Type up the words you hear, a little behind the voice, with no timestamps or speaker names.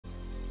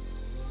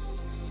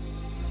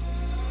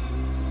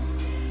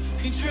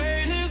He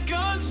traded his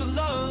guns for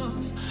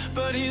love,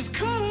 but he's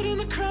caught in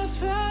the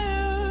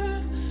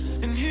crossfire.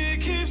 And he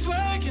keeps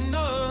waking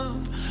up,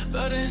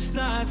 but it's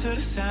not to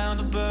the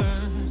sound of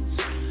birds.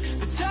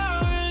 The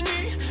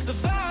tyranny, the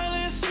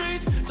violent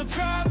streets, the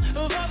pride of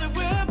all that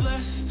we're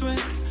blessed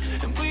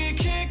with. And we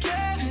can't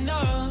get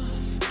enough,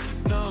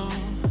 no.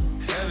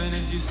 Heaven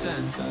is you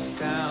sent us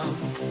down,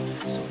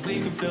 so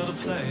we could build a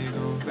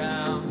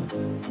playground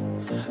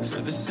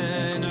for the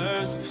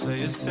sinners who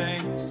play as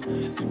saints.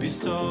 We'd be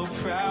so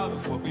proud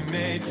of what we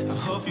made. I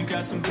hope you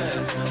got some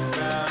beds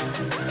around,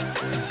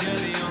 cause you're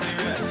the only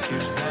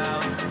refuge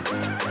now.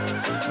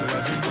 For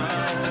every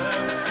mother,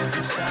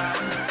 every child,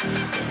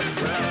 every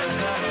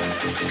brother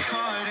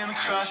caught in the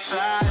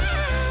crossfire.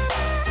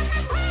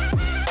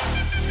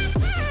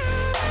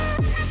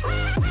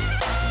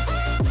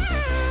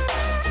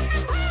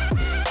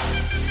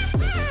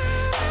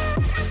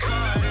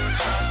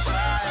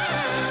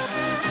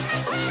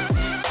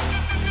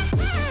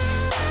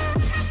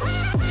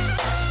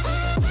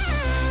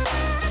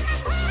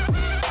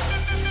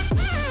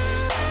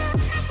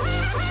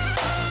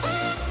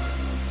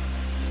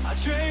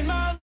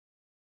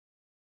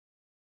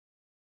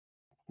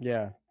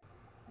 Yeah.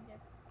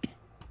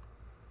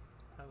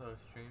 Hello,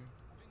 stream.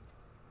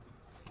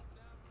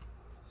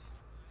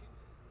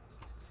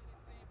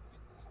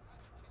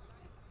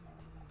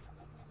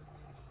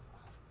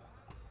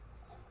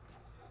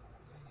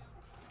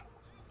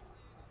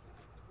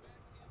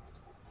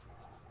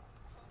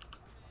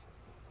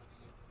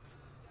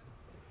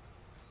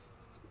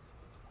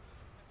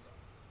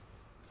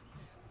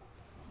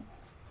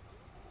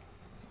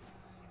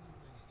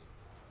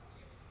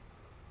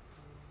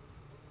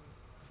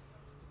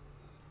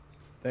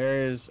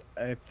 There is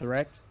a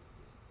threat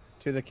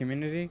to the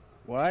community.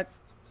 What?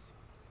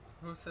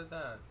 Who said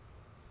that?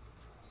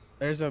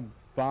 There's a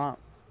bomb.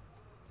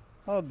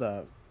 Hold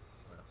up.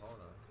 Wait, hold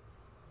up.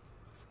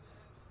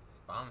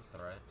 Bomb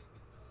threat?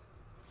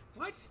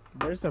 What?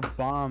 There's a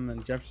bomb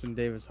in Jefferson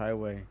Davis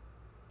Highway.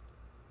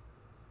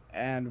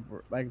 And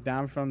like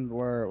down from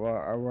where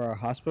our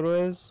hospital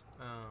is,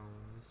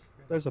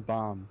 there's a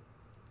bomb.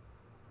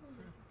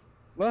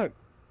 Look,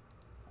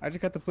 I just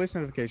got the police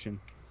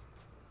notification.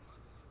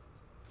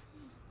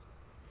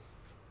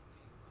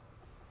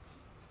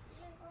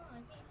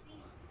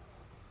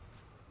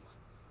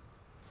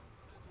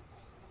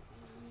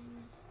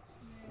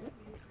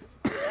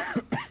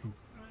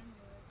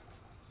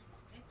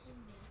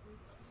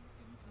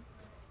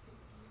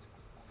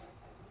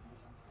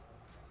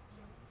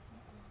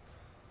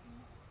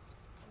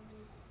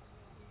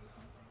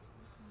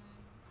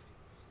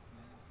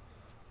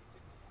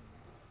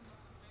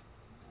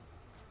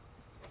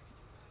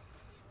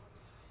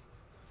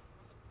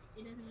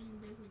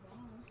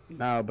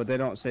 No, but they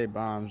don't say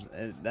bombs.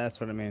 That's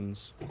what it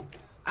means.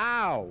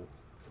 Ow!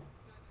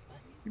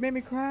 You made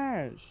me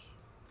crash.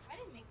 I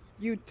didn't make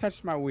You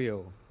touched my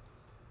wheel.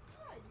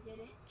 No, I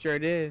didn't. Sure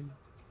did.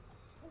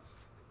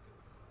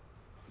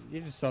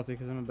 You're just salty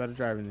because I'm a better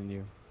driver than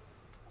you.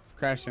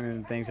 Crashing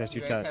into things that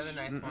you guys touch. have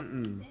a nice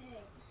one.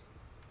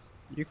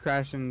 You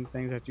crashing into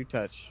things that you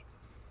touch.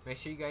 Make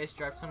sure you guys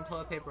drop some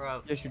toilet paper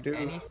off. Yes, you do.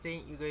 Any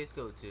state you guys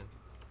go to.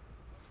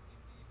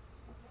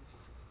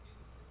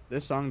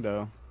 This song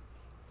though.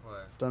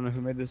 What? Don't know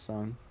who made this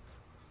song,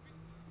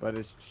 but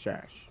it's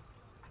trash.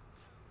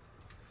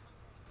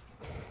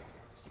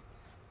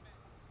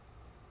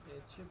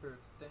 It's your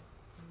birthday.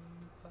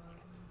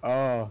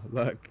 Oh,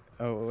 look.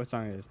 Oh, what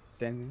song is it?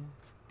 Dun,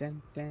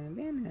 dun, dun,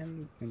 dun,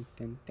 dun, dun,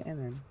 dun, dun,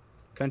 dun.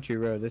 Country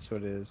Road, that's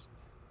what it is.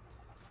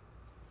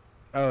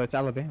 Oh, it's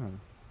Alabama.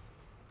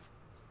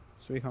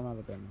 Sweet Home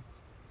Alabama.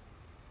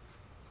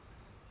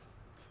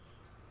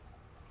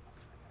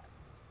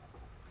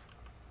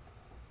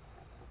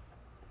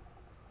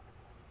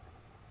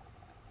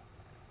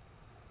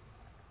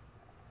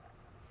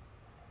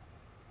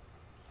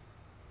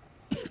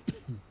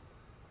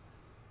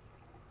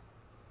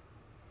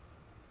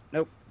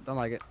 Nope, don't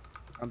like it.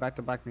 I'm back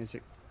to black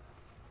music.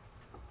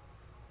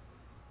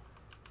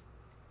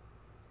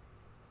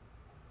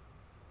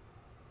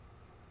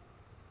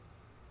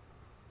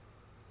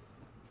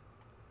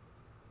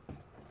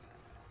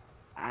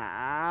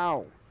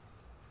 Ow!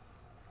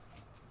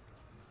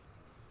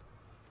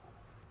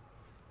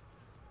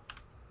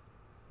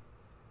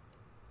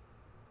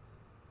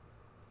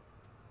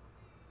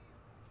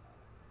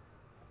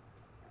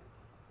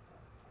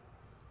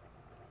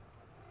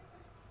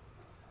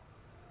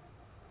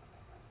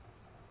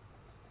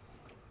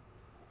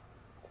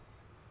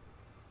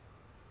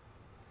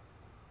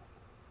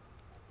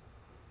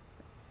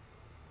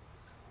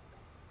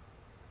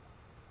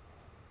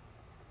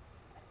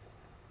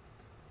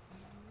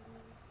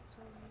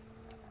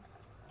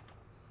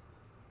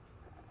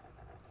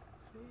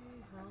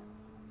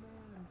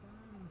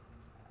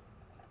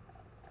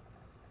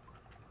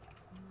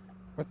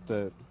 What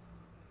the?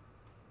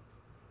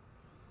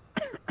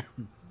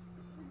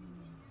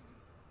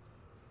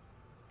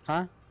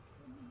 Huh?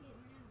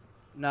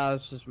 No,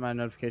 this is my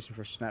notification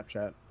for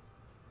Snapchat.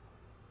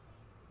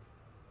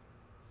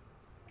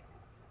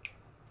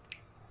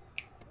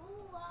 Ooh,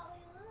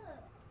 Wally, look.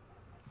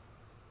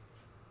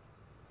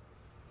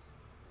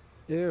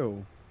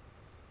 Ew.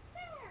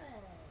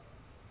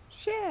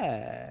 Sure. Shit.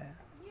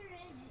 You're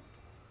in it.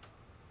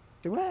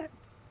 Do what?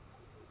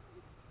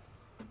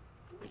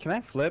 Can I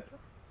flip?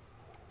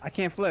 I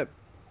can't flip.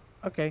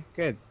 Okay,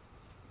 good.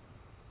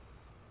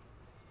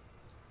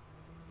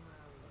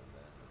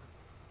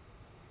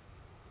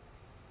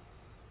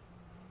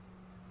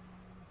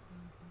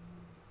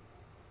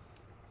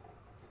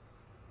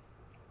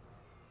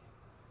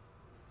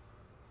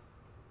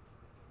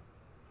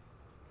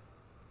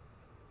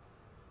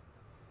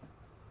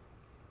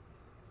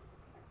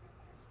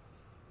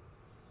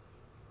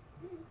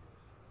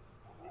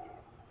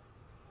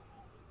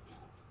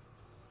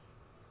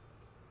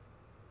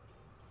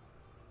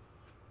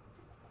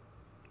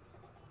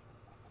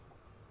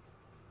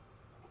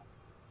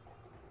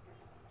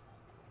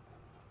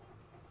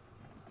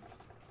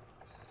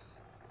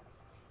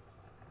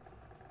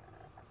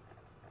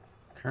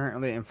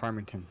 Currently in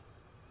Farmington.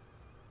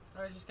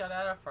 Oh, I just got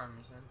out of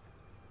Farmington.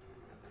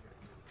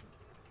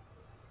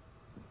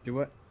 Do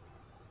what?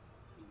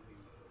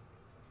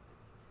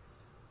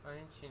 I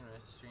didn't change my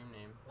stream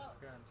name. I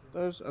forgot to.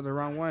 Those are the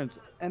wrong ones.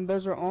 And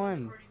those are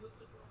on.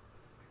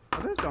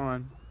 Are those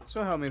on?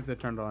 So help me if they're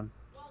turned on.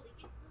 Wally,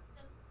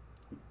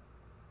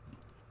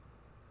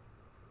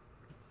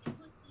 put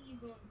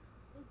these on.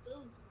 Put those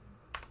on.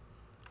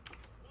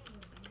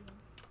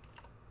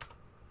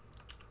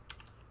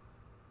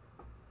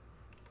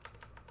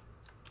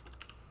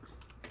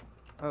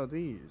 Oh,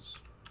 these.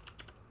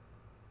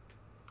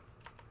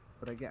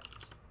 What I get?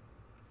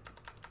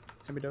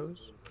 Hand me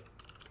those.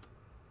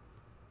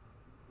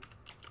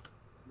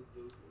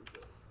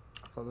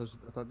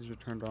 I thought these were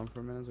turned on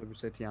for a minute. So we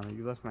say, Tiana,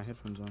 you left my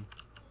headphones on.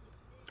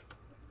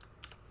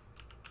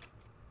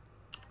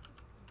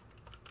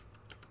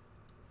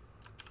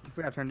 You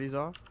forgot to turn these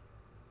off?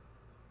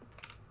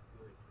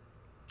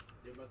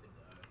 They're about to die.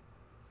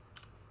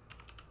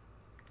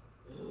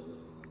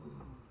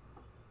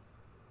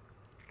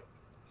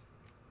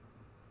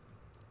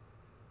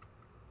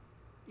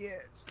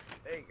 Yes.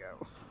 There you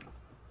go.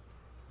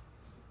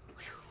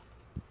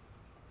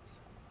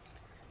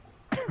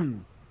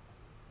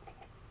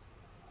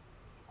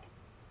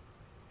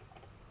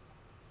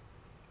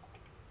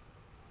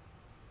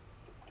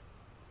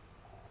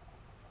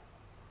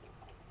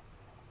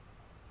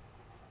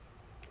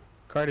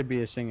 Cardi B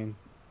is singing.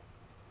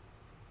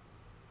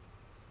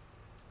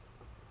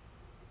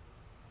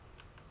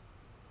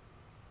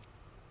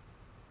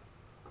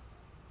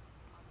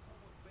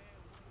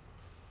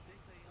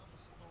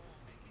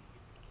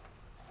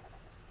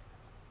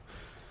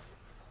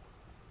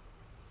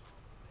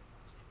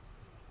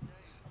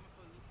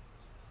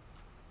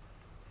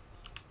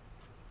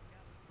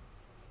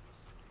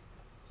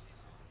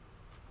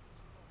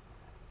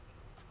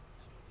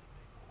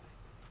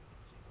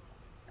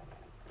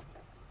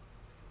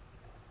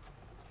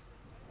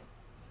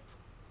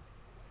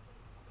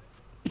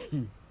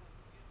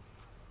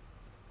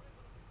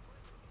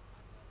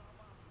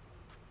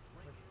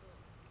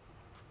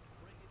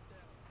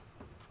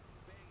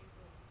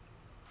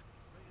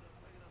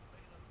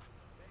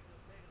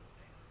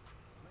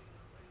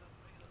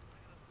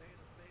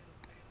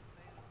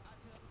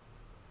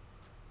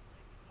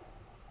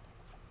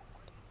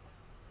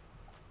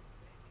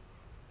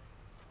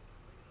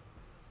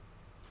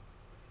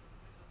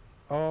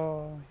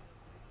 Oh.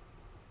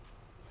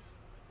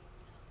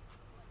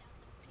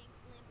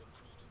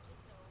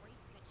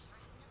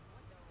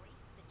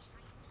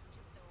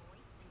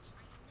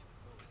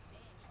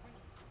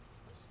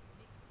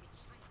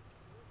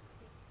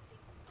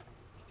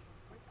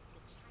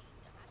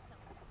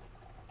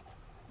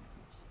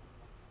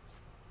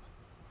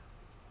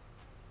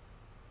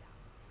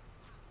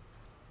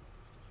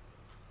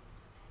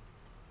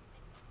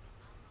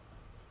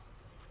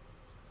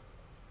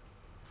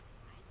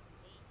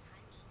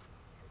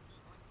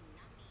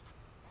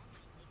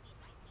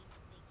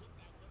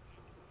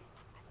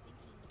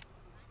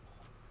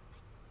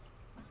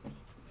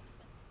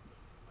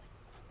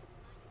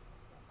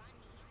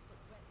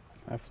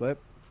 I flip.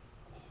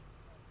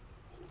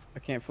 I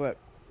can't flip.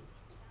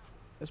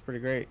 That's pretty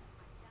great.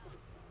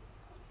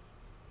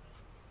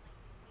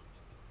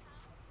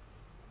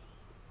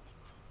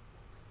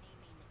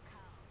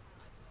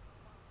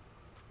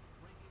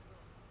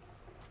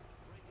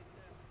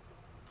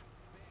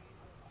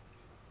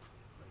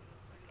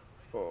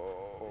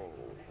 Oh.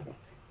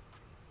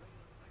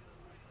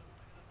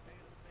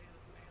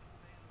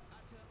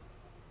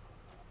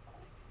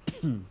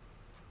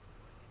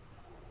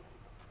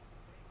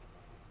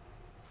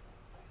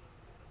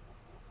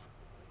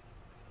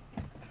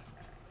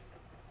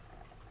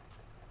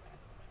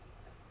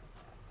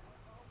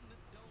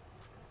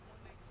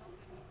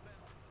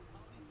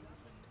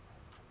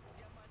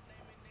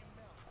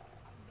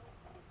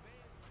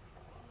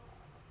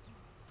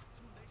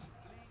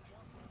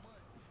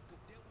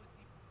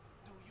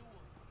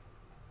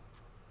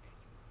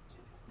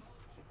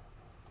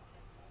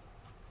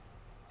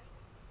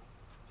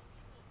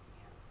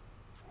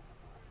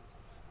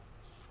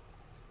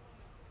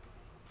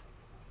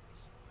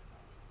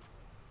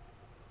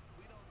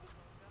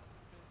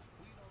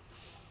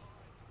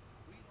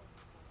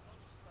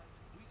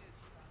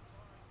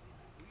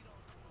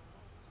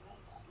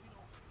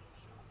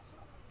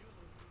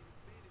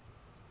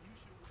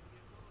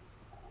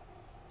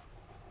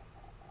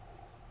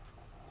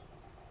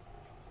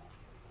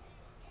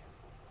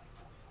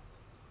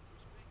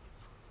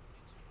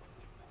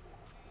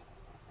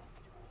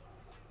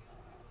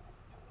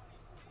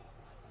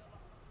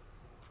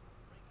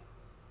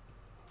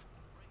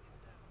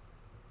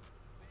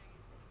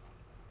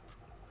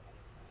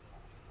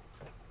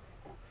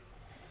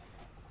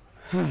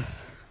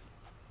 Ah.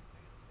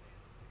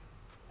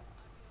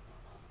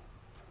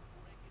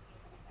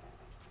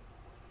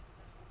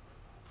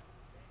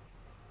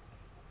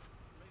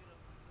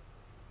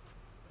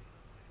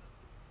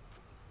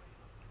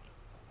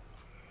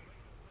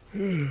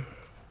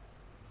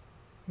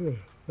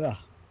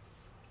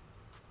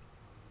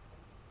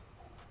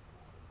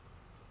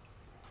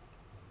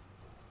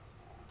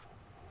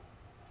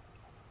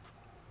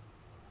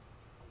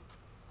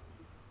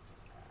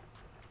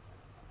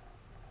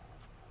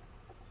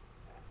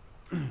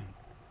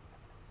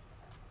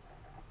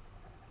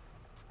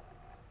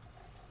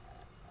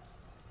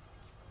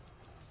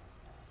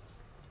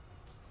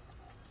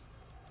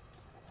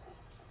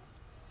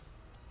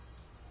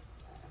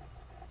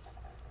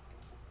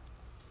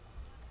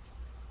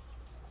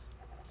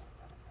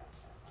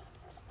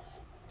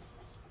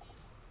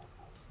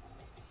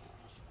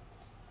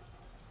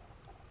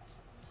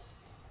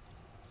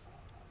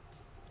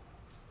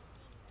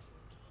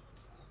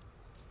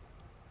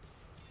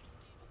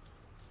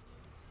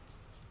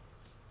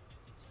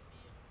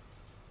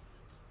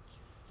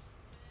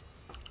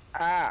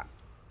 Ah.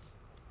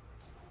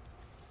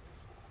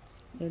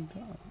 Good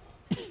dog.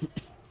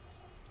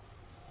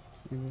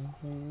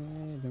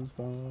 Don't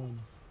fall.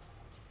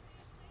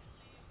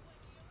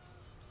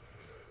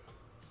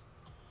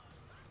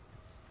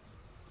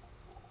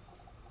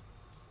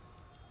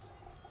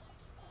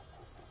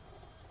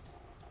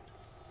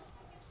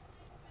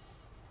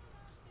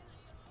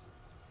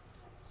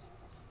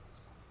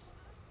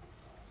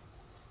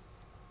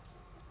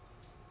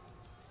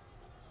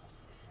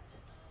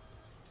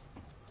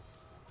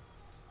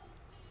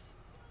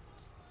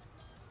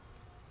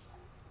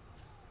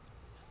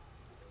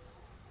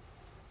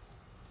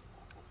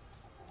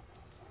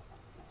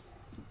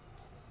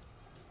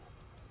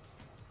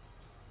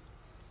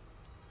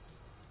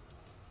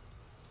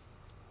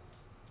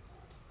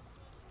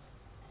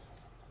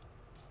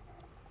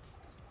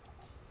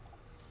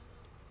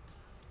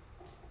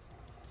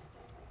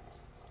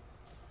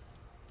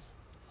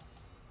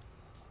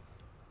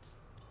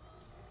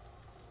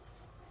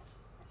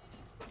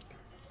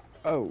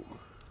 Oh.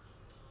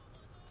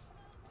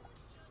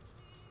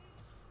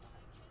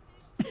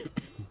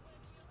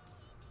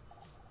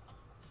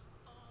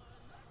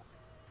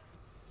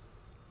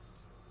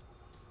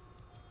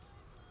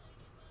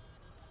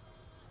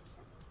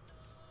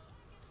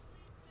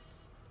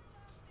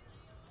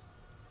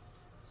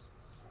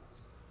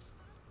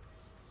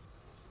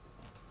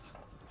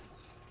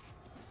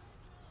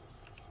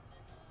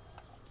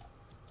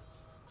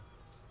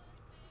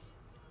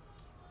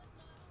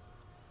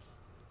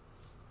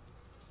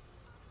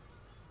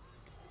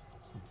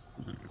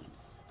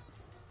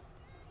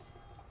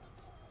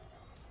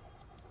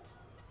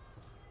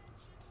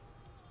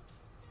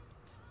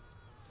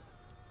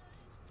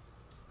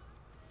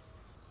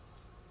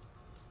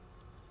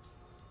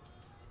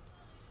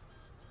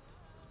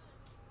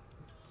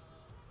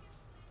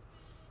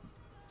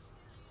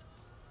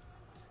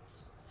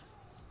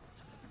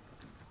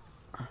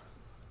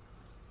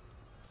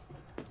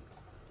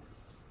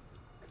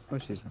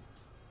 What she said?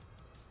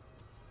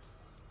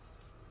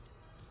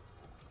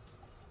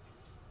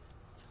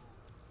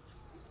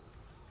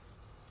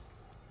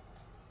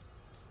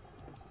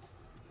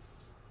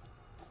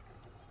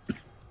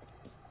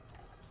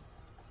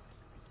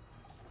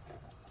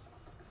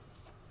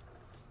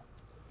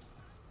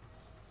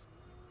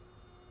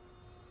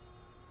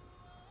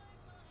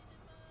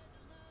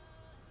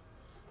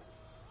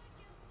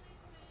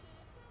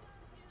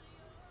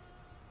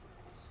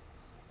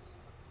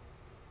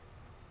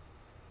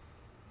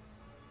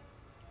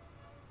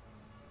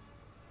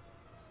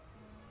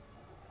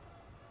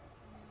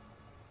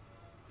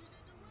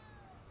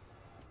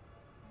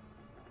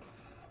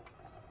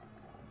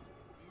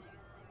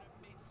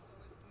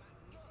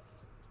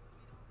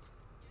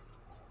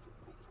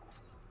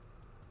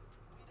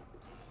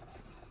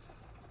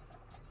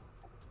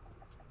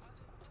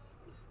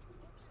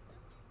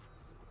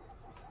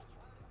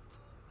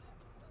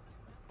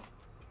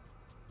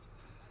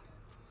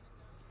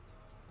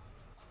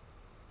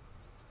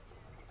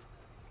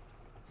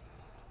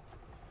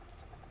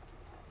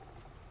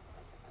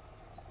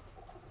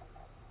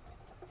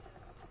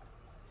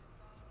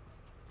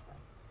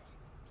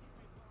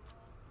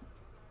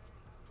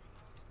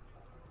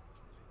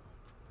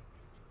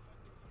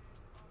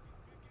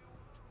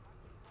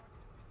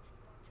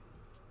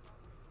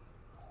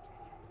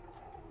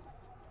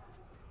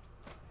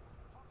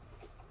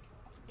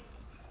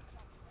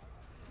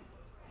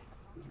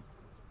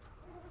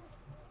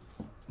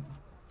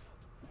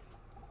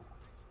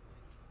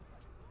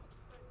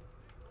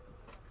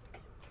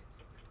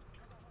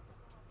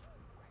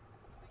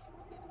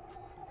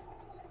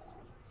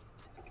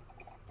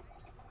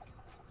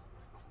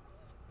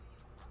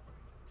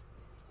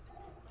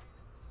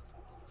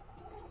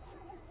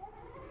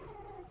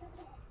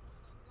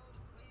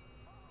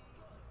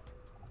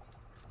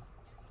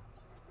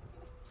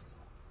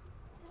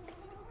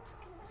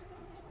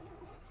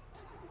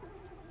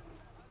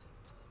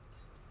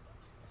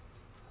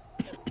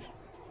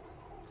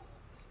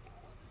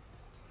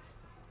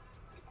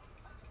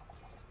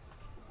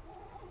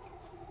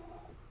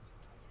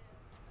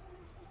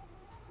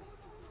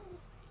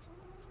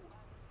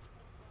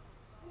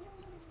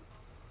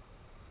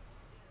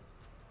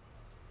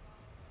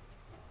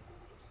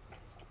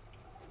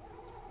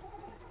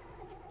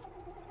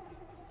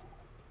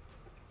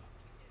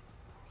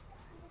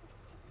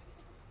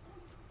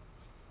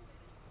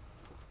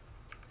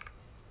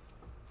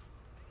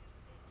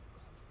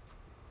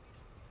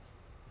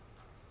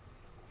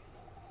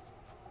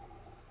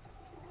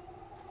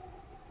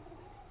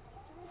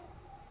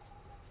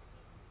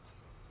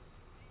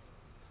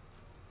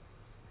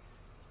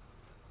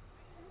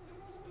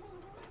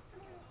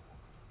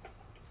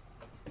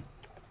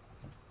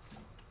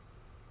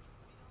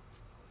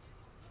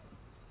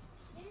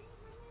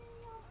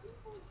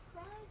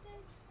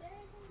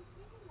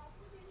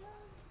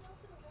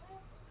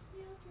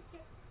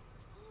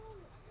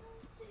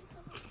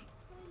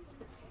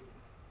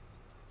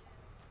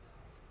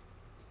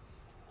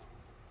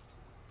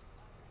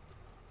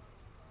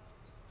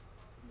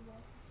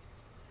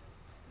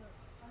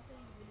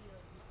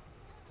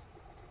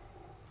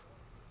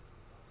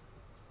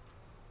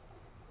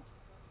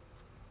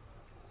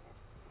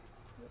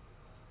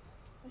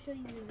 I'll show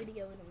you the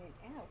video in a minute.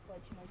 Ow,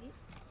 fudge nugget.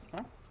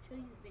 Huh? Show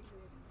you the video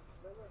in a minute.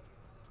 But look.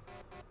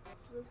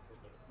 Look at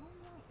it. Oh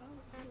no,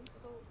 it's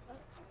go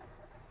up.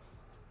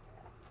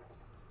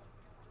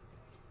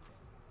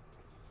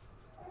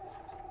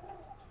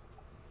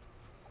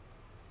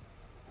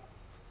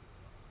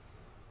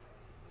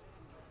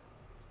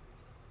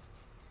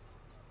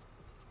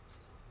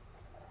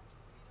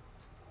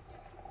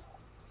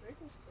 Where's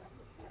this thing?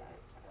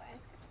 Black.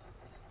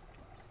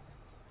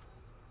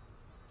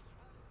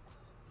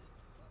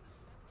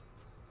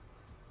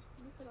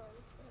 Look at all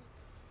this stuff.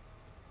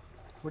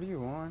 What are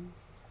you on?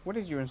 What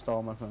did you install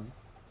on my phone?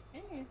 I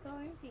didn't install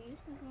anything. This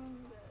is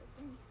on the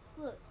thing.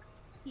 Look.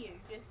 Here,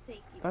 just take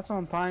it. That's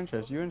on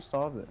Pinterest. You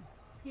installed it.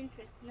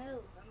 Pinterest,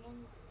 no. I'm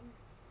on the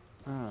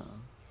Oh.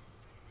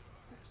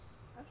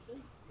 I'll show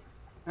you.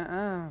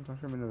 Don't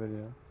show me the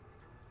video.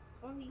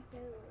 All he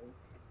said was,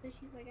 because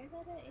she's like, I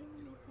got an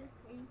alien test,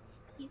 and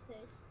he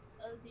said,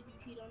 did you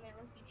cheat on that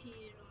like you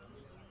cheated on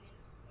me? And then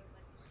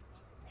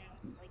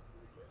everybody was like,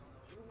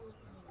 it was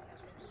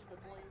a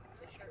boy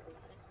with a shirt was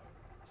missing.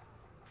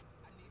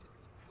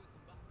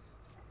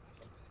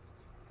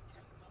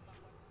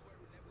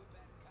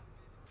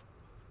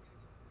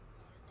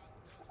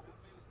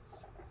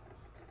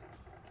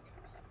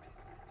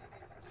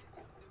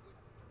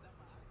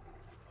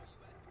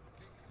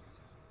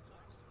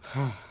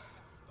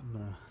 I'm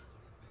gonna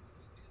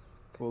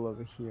pull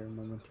over here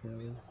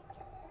momentarily.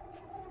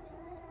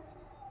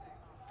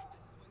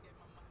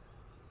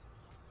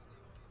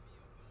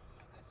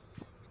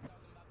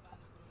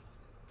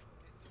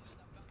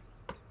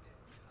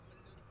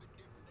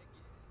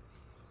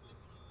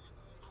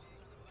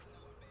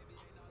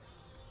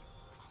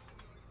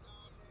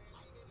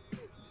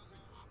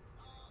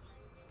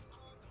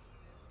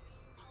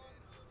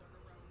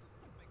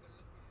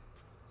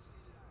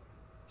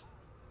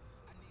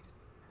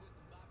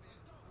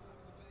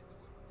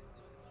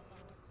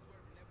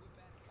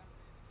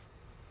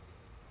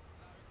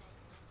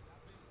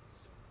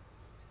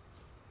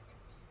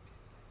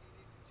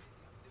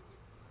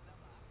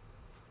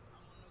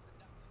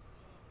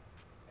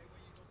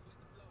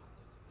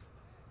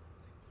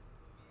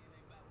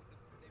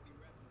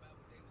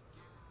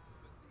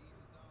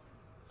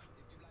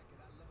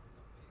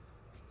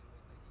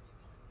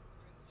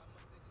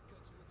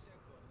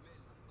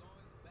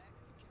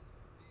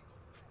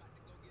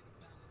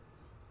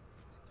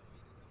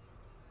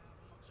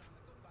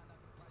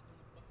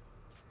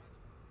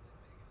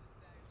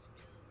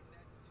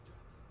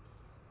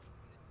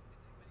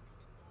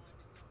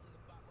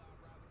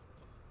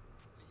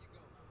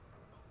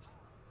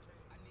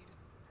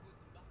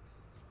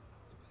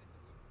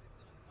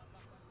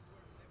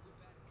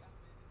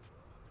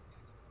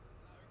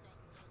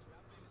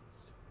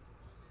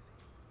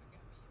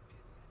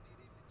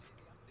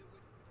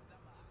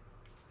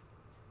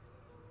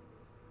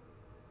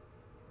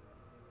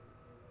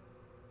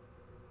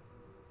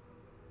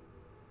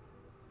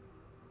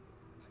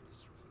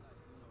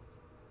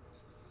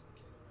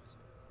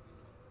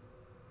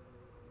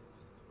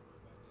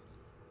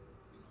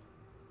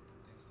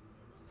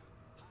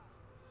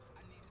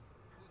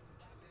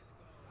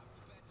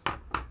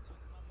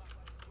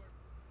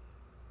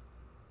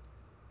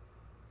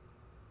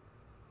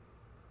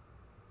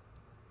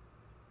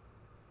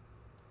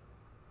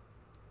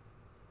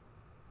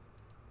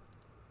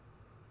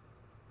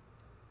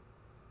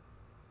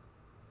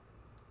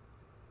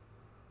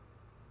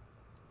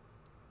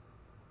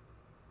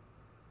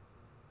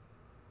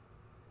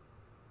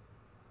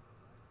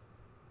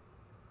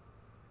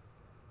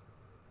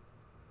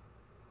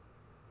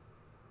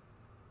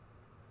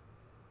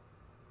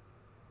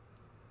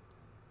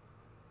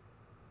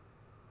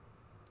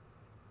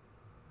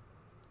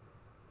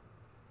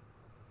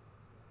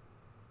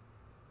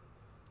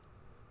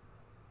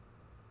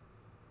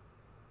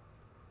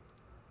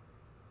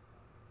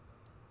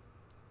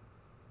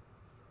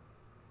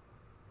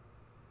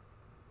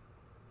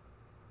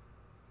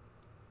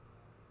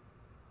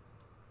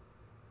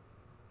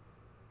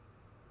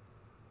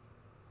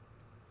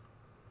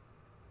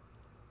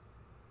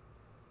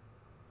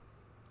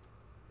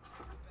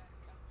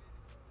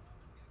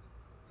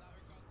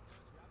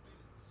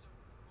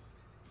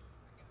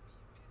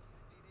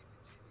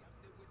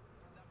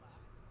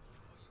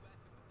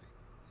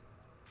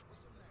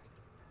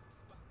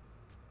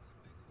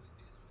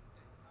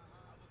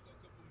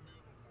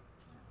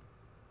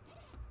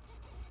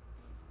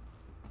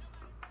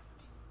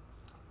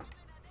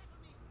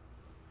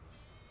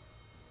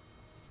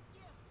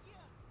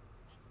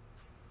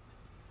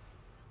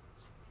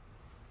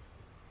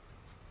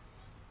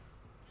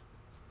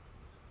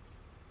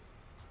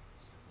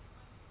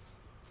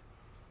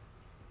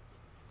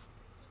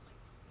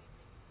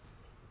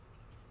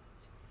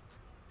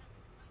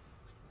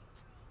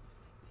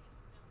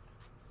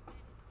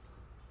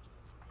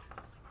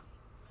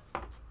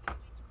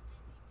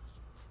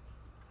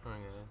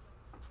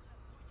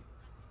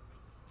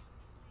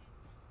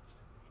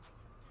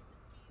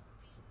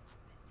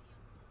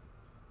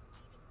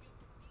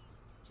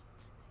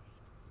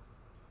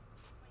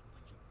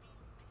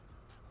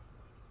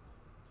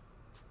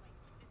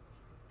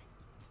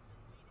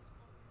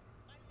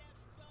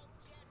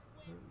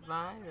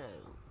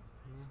 viral.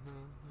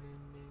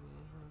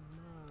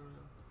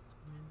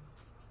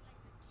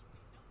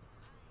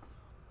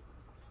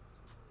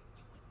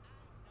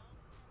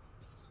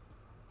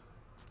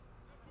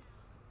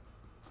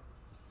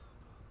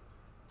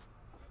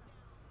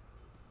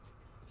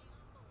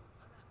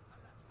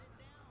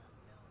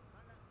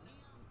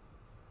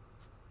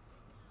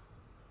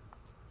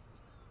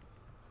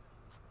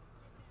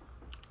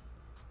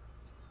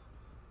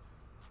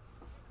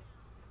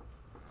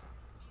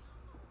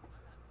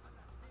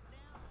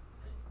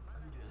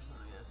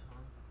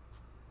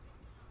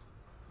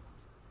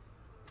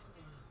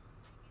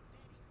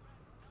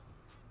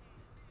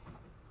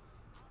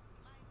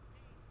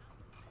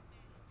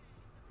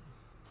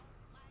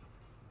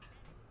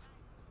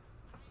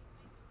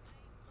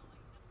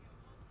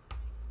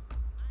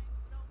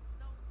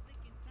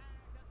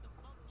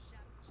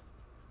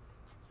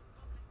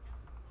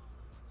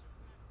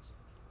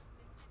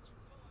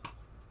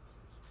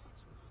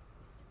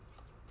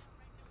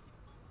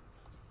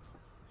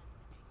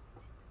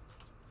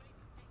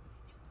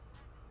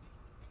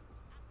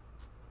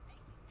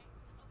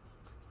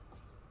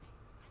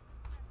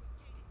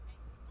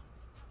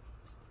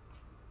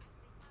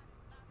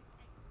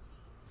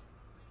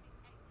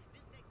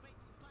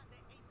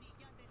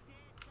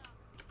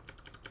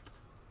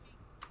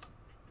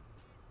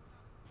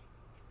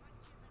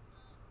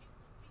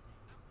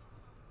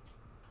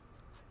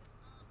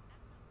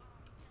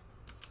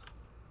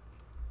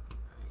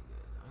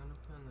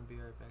 Be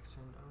right back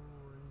soon. I'll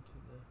run to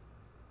the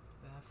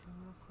bathroom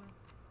real quick.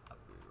 I'll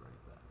be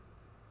right back.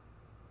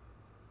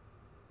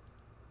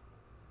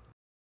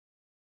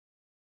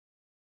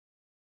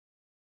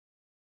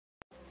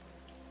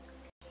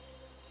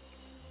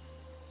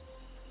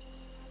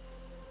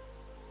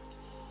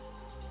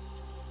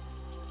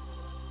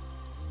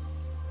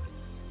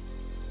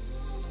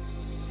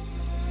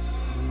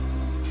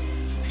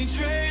 He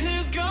traded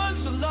his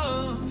guns for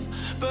love,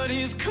 but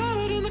he's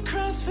caught in the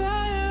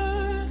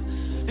crossfire.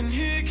 And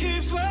he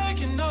keeps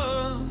waking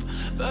up,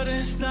 but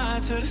it's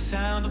not to the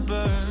sound of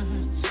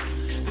birds.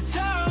 The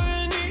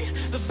tyranny,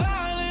 the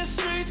violent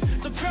streets,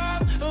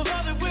 deprived of all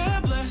that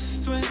we're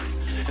blessed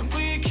with. And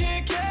we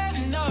can't get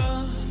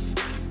enough,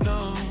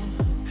 no.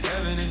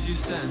 Heaven is you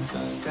sent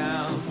us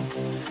down,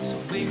 so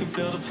we could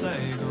build a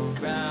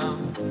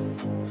playground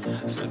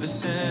for the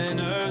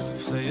sinners who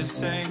play as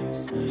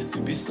saints.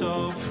 You'd be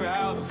so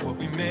proud of what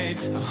we made.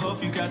 I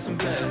hope you got some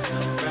beds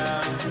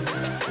around,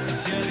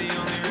 cause you're the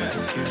only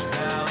refuge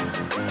now.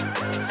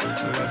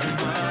 For every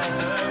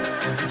mother,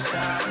 every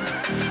child,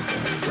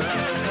 every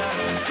brother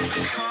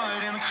is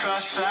caught in the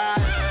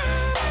crossfire.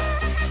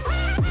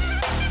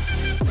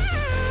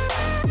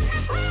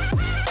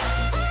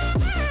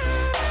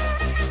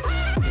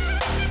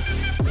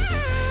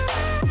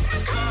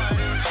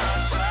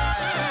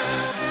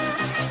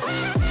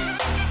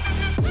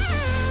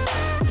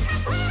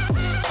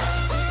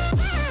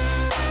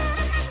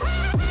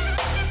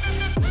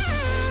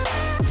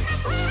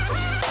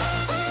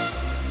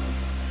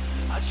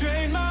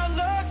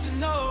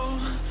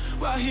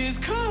 While he's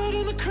caught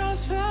in the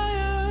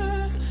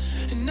crossfire,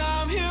 and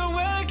I'm here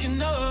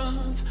waking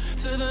up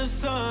to the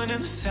sun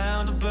and the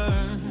sound of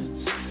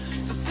birds.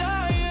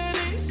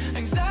 Society's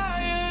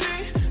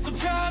anxiety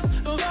deprives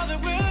of all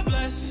that we're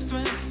blessed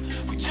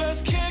with. We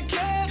just can't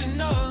get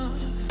enough,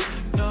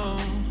 no.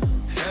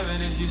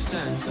 Heaven is you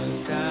sent us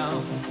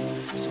down,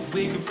 so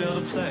we could build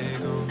a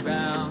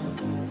playground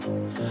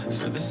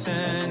for the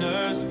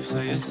sinners who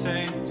play as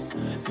saints.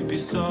 You'd be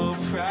so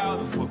proud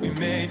of what we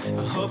made.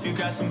 I hope you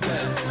got some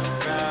beds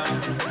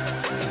around,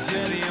 cause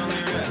you're the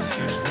only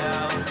refuge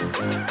now.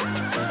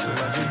 For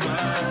every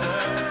mother,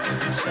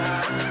 every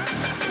child,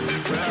 every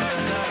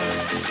brother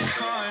is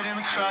caught in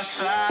the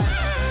crossfire.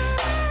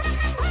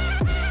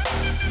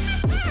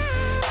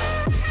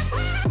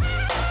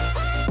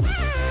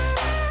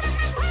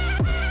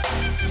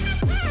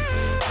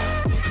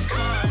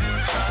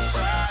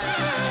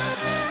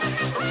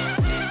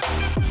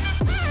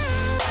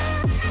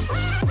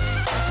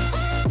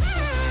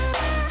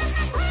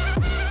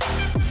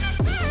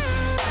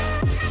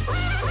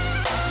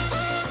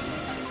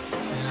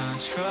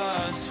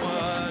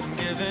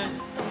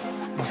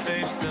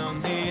 Faith still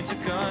needs a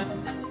gun.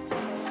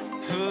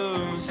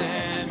 Whose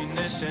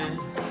ammunition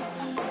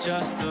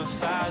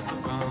justifies the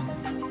wrong?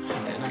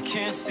 And I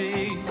can't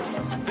see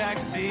from the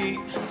backseat,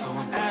 so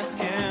I'm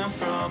asking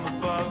from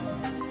above.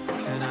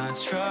 Can I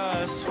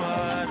trust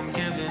what I'm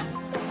given,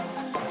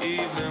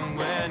 even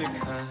when it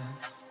cuts?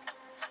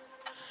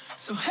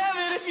 So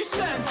heaven, if you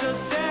sent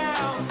us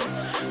down,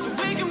 so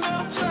we can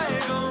build a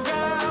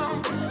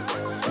playground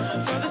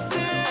for the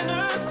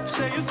sinners to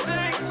play as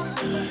saints.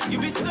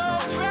 You'd be so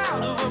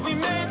proud of what we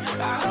made.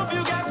 I hope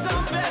you got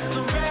some beds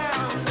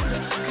around,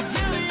 cause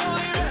you're the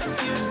only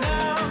refuge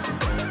now.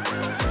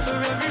 For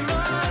every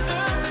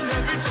mother,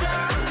 every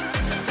child,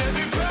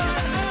 every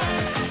brother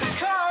is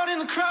caught in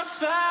the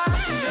crossfire.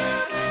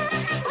 Yeah.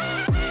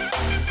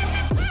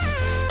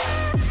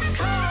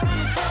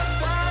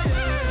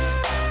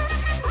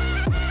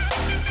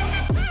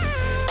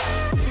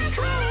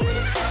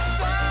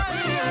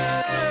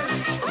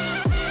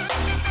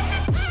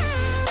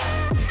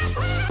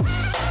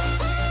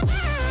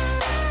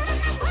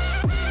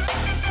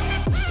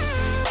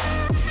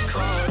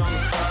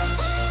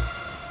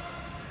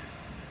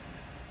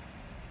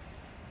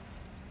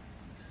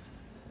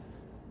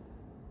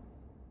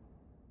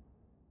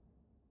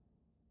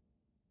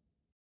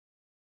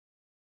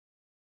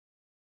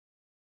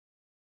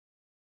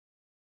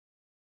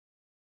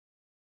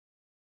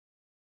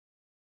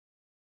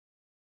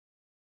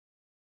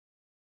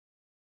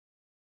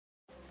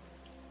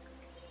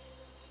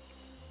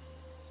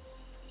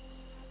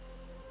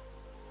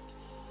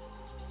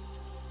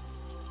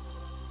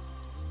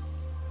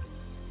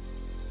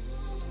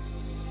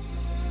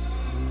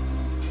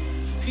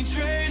 He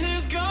traded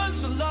his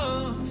guns for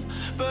love,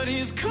 but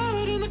he's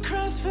caught in the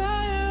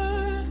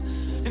crossfire.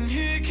 And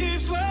he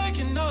keeps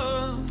waking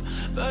up,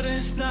 but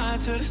it's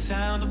not to the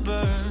sound of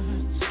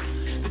birds.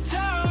 The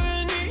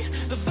tyranny,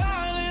 the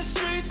violent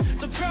streets,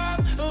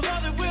 deprived of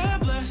all that we're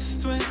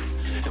blessed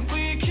with, and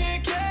we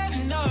can't get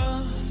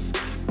enough.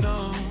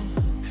 No,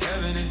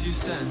 heaven if you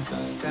sent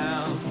us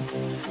down,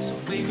 so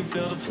we could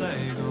build a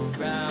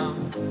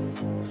playground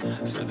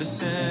for the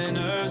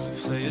sinners who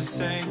play as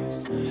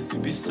saints.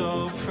 You'd be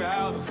so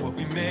proud of what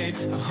we made.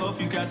 I hope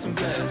you got some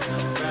beds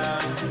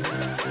around,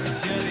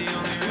 'cause you're the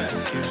only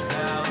refuge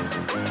now.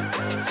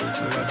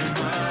 For every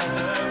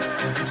mother,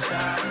 every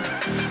child,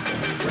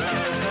 every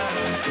brother,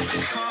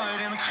 caught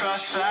in the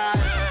crossfire.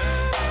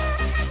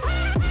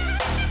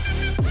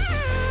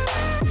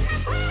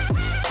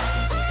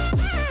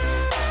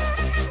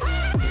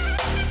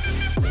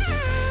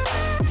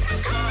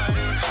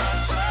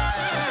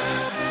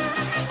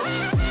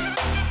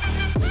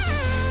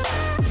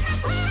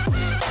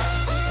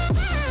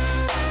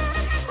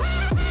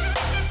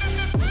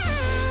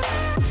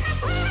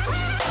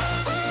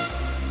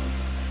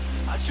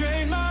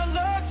 Train my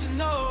luck to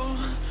know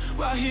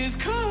while he's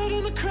caught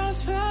in the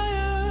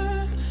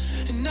crossfire.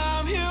 And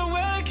I'm here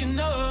waking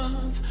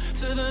up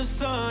to the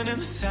sun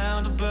and the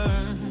sound of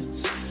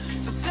birds.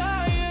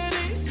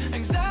 Society's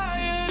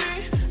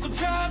anxiety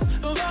deprives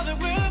of all that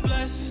we're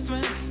blessed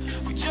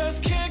with. We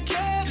just can't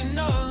get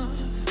enough.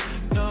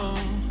 No,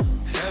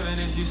 heaven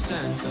if you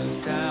sent us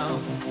down,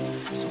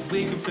 so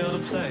we could build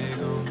a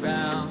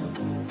playground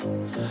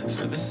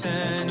for the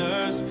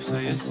sinners who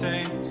play as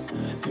saints.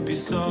 You'd be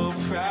so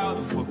proud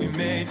of what we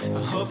made.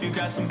 I hope you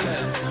got some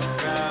beds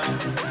around,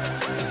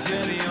 'cause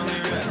you're the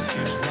only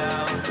refuge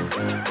now.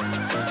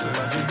 For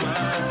every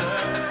mother,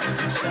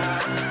 every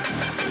child,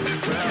 every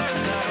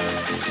brother,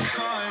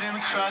 caught in the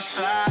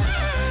crossfire.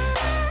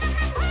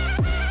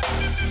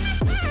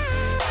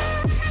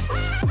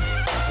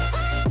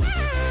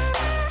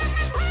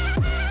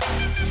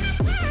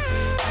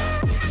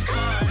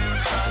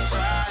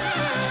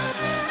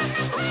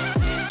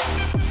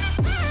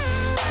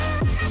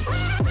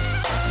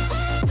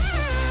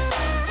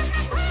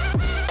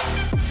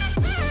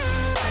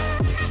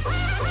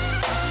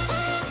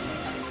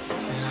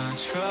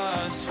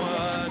 Trust what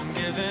I'm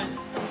given,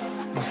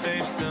 and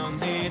faith still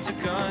needs a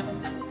gun.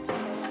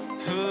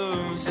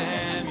 Whose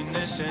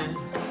ammunition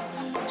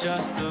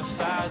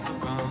justifies the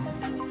wrong?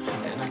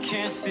 And I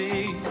can't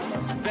see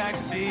from the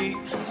backseat,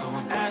 so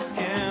I'm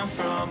asking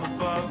from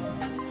above.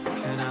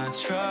 Can I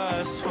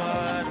trust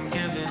what I'm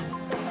given,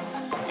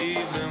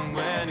 even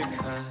when it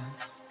cuts?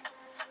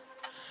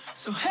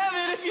 So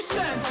heaven if you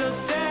sent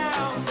us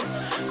down,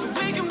 so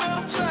we can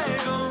build a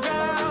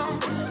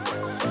playground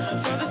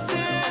for the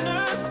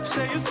sinners to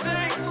play as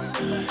saints.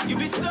 You'd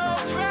be so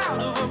proud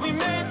of what we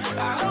made.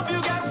 I hope you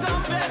got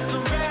some beds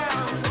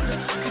around,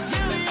 'cause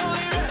you're the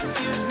only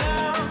refuge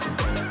now.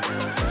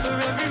 For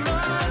every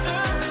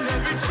mother and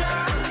every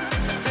child,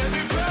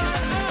 every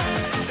brother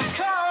that's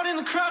caught in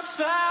the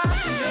crossfire.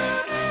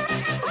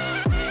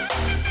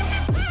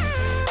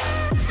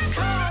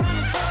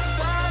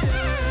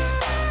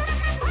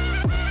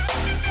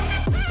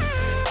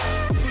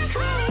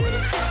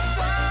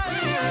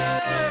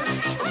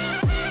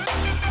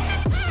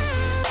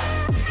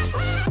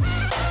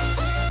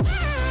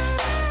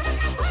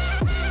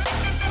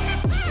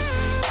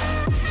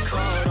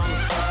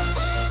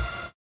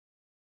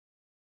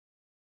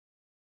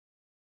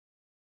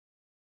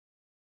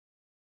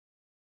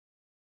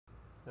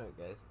 Alright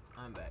guys,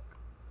 I'm back.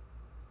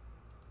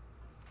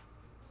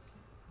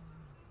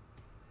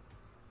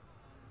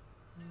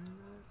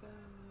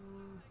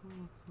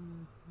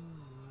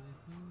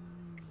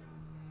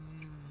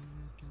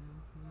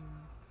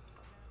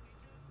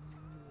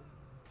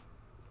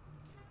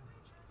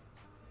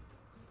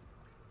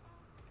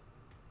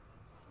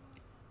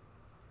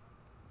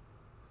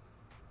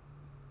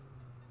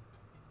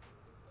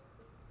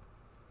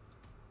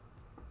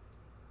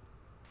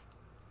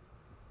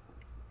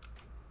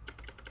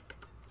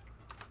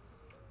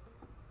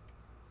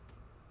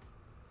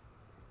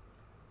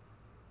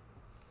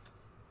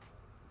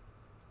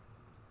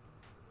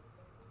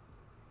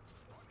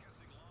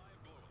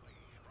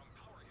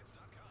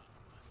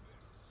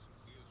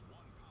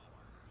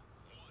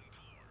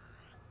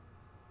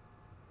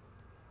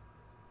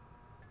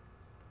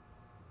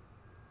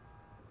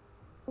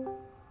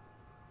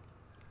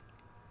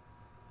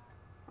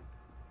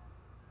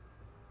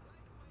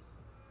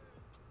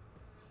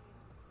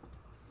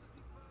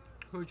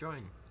 Who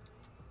joined?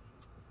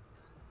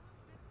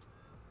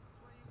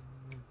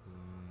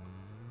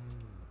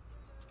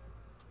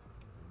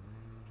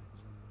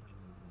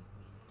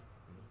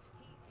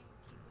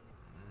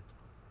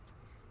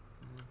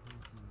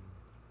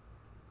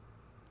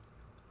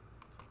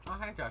 Oh,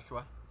 hi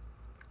Joshua.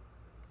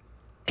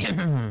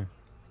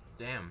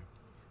 Damn.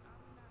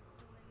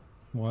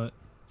 What?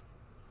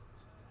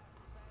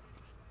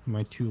 Am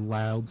I too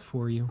loud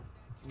for you?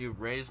 You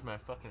raised my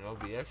fucking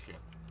OBS shit.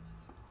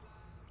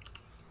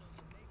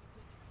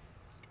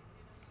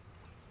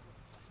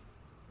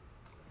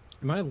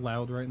 Am I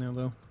loud right now,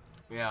 though?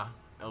 Yeah,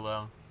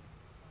 hello.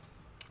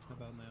 How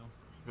about now?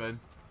 Good.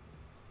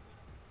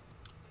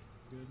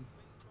 Good.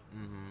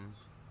 Mm-hmm.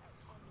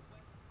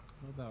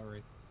 About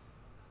right.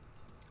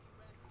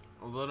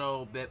 A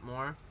little bit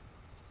more.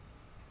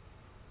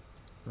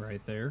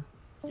 Right there.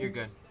 You're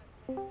good.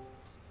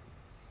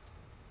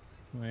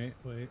 Wait.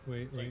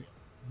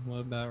 What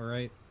about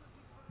right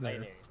there?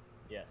 Right there.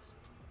 Yes.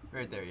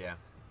 Right there, yeah.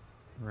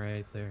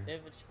 Right there.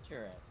 David, shut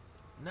your ass.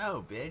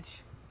 No, bitch.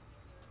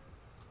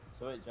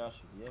 So wait, Josh,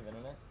 do you have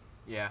internet?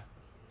 Yeah.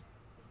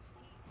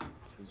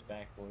 Who's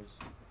back, boys?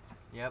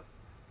 Yep.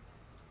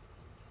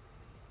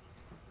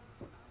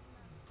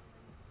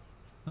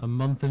 A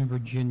month in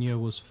Virginia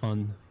was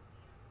fun.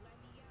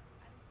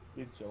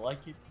 Did you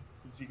like it?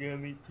 Did you go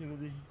meet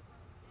Timothy?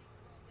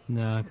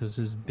 Nah, because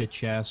his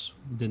bitch ass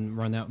didn't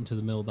run out into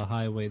the middle of the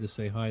highway to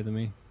say hi to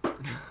me.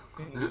 Typical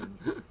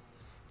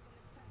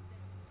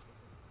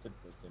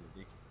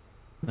Timothy.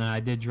 Nah, I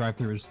did drive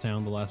through his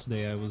town the last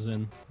day I was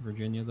in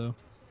Virginia, though.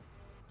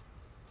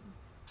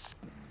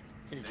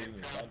 Pretty good in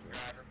your side road.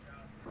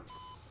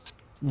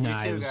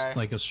 Nah, too, it was guy.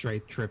 like a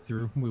straight trip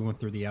through. We went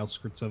through the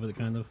outskirts of it,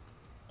 kind of.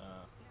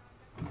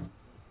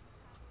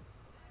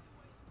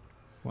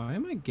 Why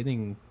am I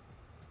getting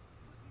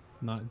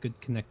not good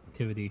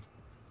connectivity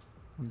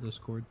on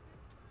Discord?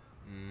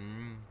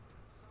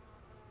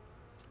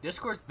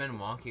 Discord's been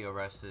wonky over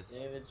us this.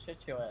 David, shut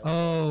your ass.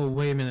 Oh,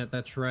 wait a minute,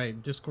 that's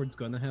right. Discord's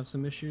gonna have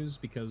some issues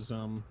because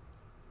of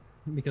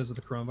the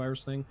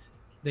coronavirus thing.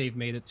 They've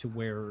made it to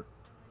where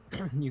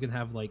you can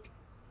have like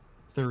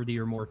 30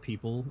 or more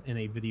people in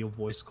a video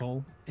voice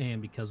call,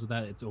 and because of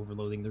that, it's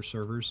overloading their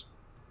servers.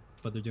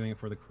 But they're doing it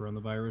for the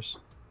coronavirus.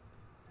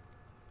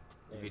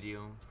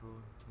 Video for.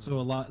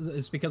 So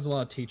it's because a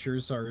lot of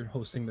teachers are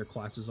hosting their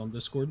classes on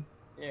Discord.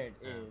 There it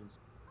is.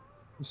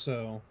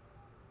 So,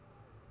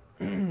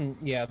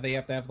 yeah, they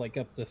have to have like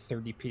up to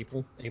 30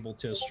 people able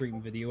to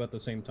stream video at the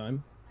same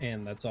time,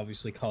 and that's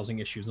obviously causing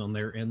issues on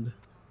their end.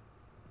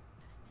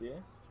 Yeah.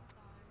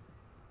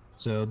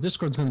 So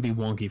Discord's going to be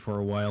wonky for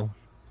a while.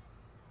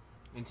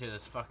 Into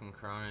this fucking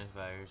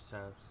coronavirus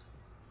stuff.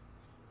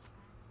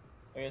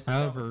 Okay, so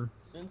However,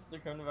 since the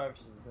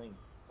coronavirus is a thing,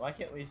 why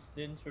can't we,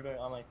 since we're doing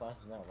online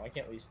classes now, why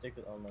can't we stick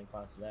with online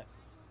classes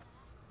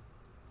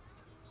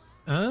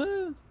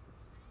after?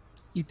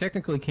 you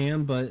technically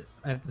can, but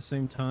at the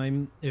same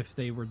time, if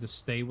they were to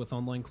stay with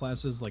online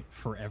classes like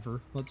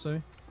forever, let's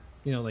say,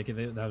 you know, like if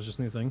that was just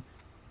a new thing,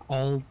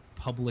 all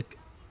public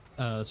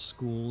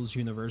schools,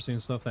 universities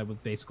and stuff, that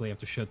would basically have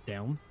to shut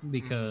down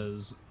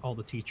because all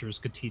the teachers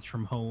could teach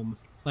from home.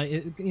 Like,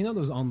 you know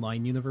those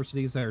online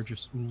universities that are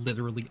just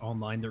literally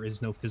online, there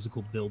is no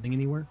physical building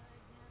anywhere?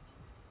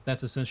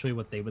 That's essentially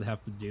what they would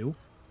have to do.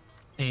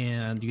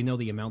 And you know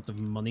the amount of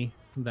money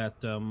that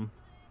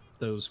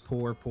those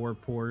poor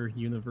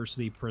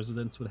university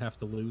presidents would have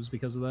to lose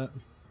because of that?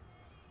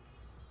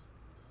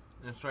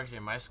 Especially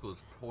in my school,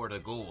 it's poor to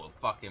go with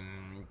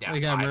fucking down.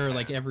 You gotta remember,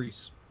 like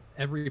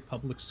every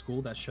public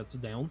school that shuts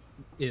down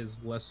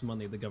is less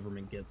money the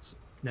government gets.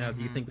 Now,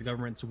 do you think the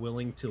government's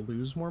willing to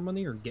lose more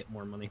money or get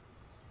more money?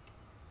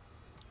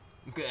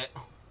 Good.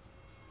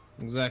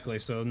 Exactly.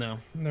 So no,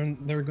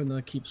 they're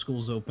gonna keep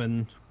schools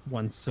open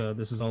once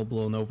this is all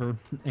blown over,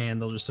 and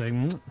they'll just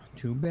say,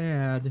 "Too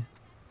bad."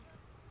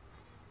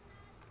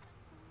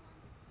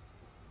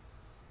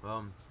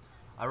 Well,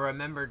 I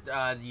remember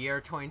the year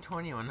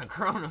 2020 when the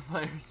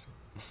coronavirus.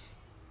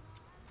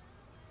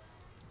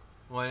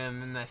 When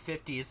I'm in my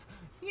 50s,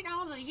 you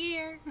know the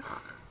year.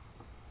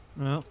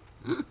 Well,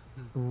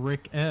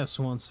 Rick S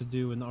wants to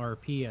do an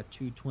RP at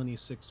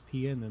 2:26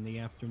 p.m. in the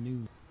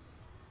afternoon.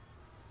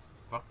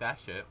 Fuck that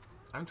shit.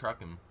 I'm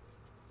trucking.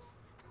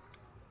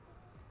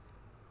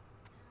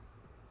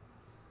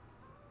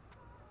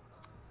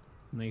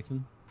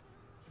 Nathan.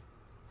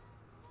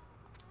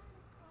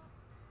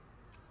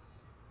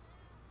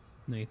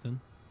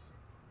 Nathan.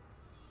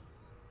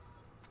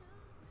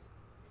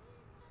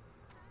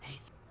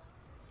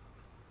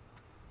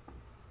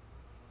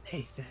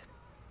 Nathan.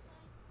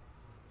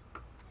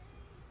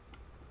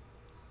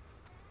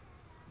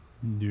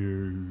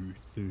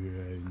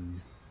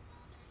 Nathan.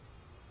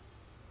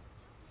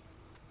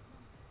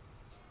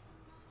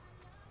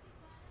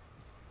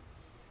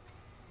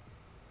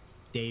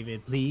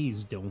 David,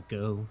 please don't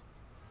go.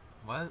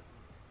 What?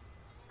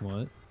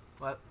 What?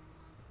 What?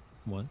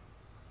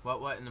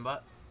 What? What in the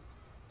butt?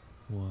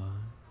 What?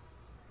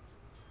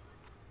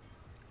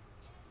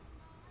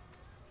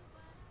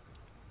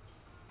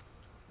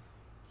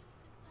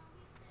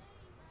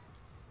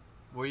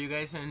 Were you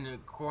guys in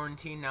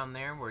quarantine down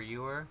there where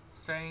you were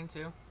staying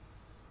too?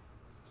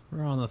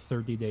 We're on a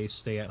 30-day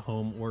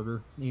stay-at-home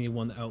order.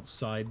 Anyone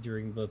outside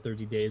during the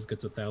 30 days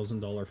gets a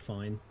 $1,000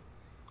 fine.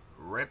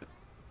 RIP.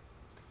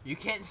 You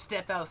can't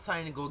step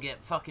outside and go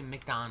get fucking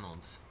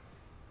McDonald's.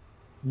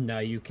 Now,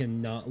 you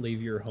cannot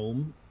leave your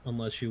home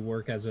unless you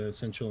work as an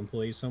essential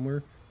employee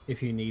somewhere.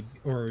 If you need,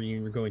 or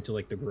you're going to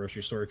like the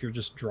grocery store. If you're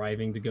just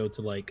driving to go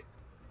to like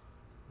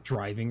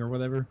driving or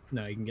whatever,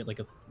 no, you can get like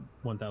a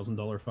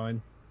 $1,000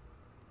 fine.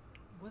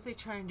 What are they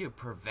trying to do?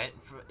 Prevent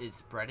it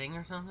spreading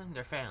or something?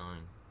 They're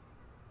failing.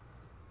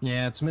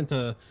 Yeah, it's meant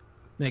to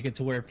make it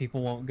to where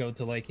people won't go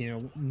to like, you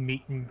know,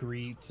 meet and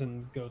greets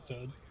and go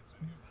to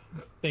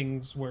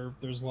things where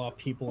there's a lot of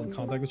people in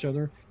contact with each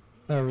other.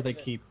 However, they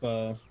keep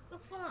The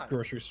fuck?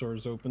 grocery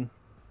stores open.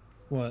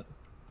 What?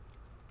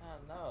 I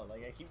don't know.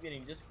 Like I keep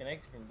getting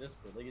disconnected from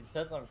Discord. Like it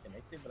says I'm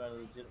connected, but I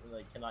legitimately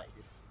like cannot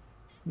hear.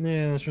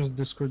 Yeah, that's just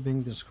Discord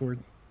being Discord.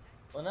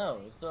 Well, no,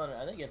 it's still.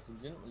 I think it's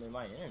legitimately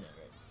my internet,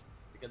 right?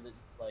 Because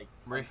it's like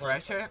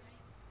Refresh it.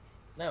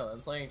 No,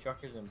 I'm playing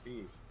Truckers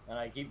MP, and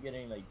I keep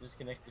getting like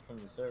disconnected from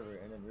the server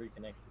and then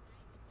reconnected.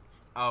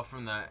 Oh,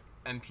 from the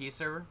MP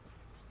server.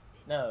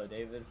 No,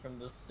 David, from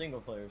the single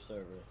player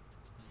server.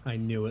 I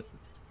knew it.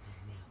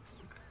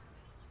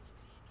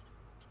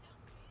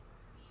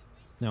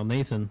 Now,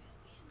 Nathan.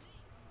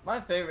 My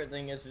favorite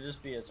thing is to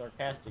just be a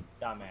sarcastic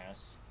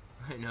dumbass.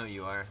 I know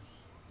you are.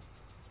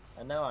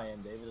 I know I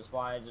am, David. That's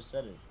why I just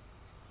said it.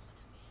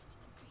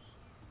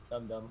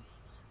 Dum dum.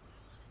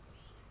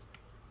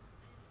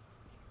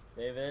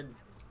 David,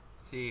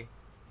 See, you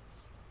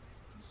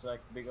suck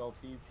big old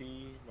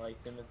PP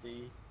like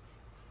Timothy.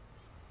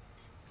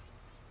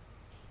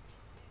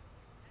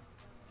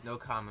 no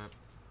comment.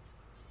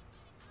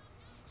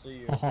 So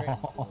you're a friend.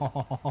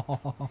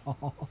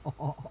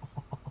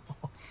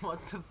 What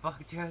the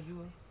fuck,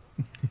 Joshua?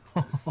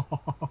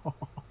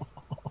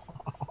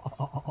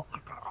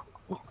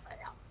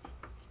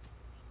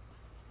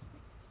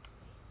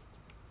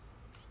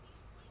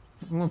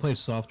 I'm gonna play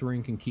Soft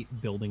Rink and keep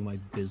building my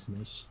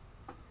business.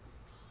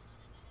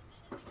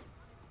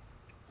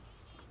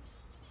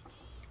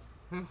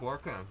 Who's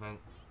working, I think.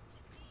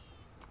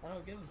 I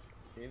don't give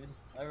a David.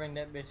 I ring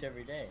that bitch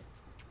every day.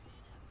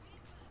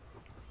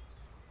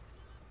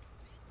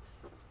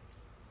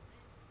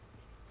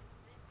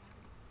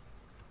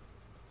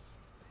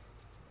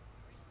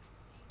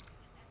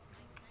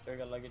 Check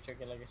it like it, check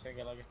it like it, check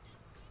it like it.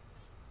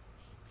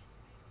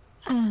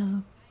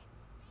 Oh.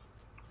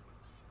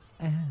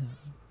 Oh.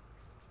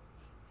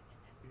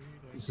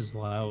 This is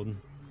loud.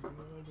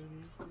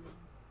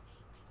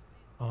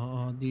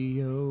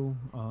 Audio,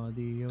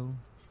 audio.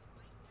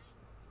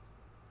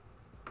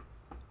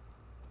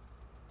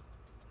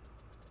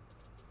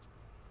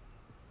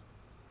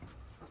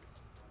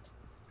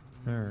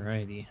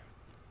 Alrighty.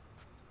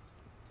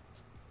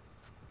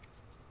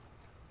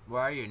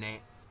 Where are you,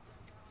 Nate?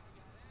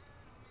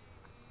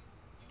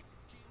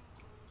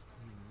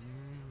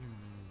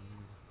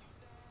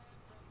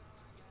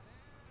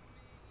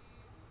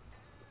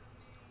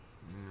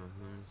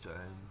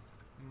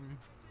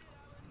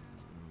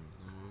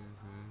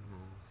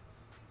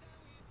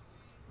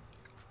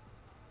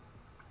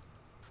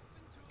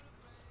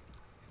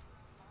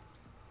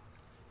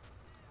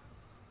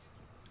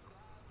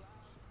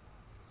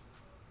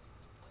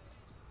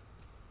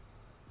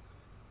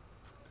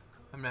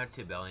 I'm not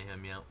to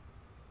Bellingham yet.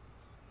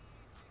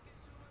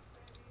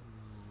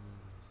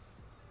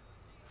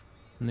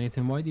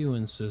 Nathan, why do you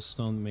insist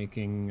on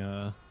making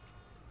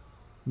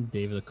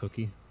David a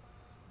cookie?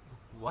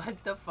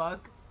 What the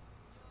fuck?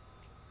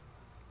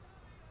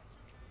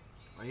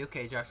 Are you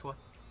okay, Joshua?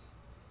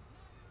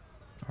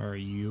 Are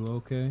you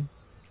okay?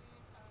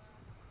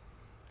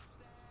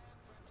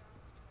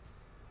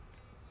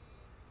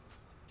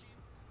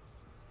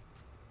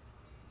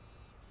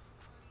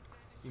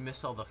 You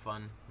missed all the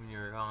fun when you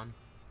were gone.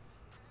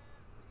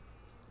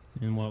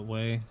 In what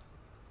way?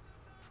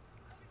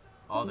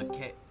 All the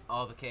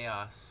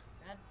chaos.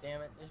 God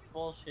damn it, this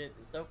bullshit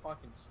is so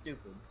fucking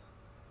stupid.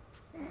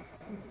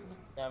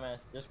 Dumbass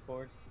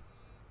Discord.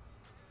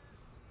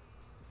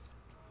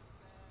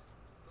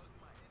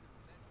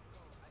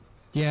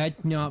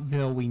 That's not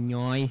very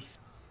nice.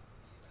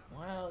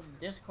 Well,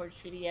 Discord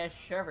shitty ass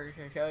servers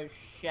are so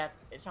shit.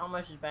 It's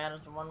almost as bad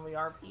as the one we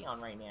RP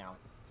on right now.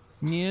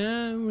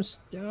 Yeah,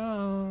 stop.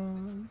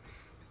 Am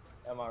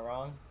I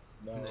wrong?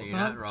 No. No, you're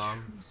not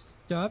wrong.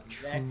 Stop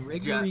Exactly.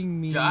 triggering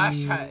me.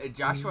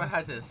 Joshua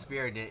hasn't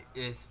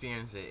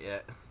experienced it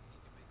yet.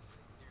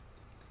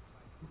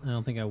 I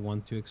don't think I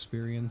want to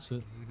experience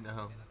it.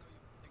 No.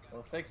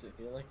 Well, fix it,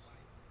 Felix.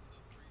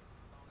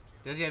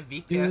 Does he have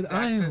VPN Dude,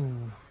 access?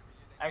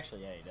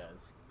 Actually, yeah, he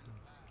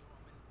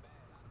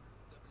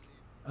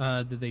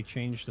does. Did they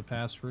change the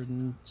password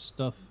and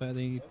stuff at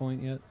any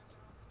point yet?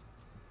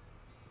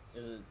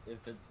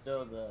 If it's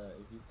still if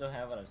you still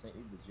have it, I sent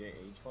you the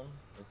JH one.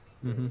 It's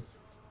still, Mhm.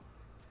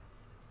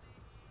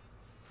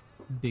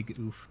 Big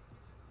oof.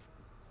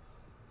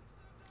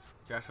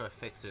 Joshua,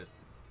 fix it.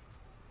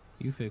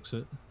 You fix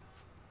it.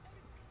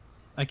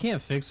 I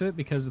can't fix it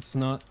because it's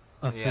not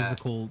a Yeah,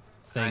 physical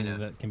I thing know.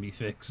 that can be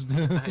fixed.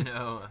 I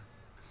know.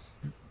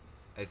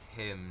 It's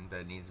him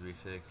that needs to be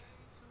fixed.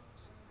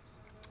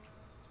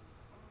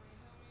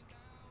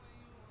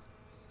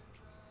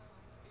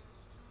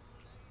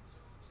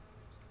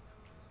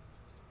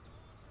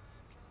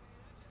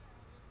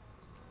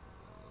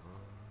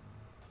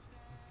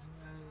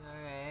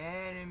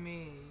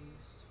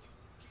 Enemies.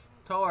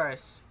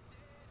 Taurus.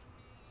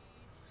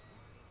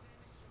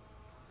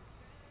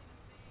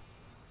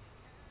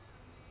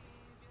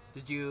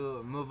 Did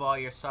you move all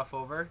your stuff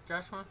over,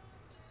 Joshua?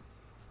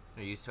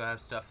 Or you still have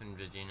stuff in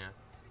Virginia?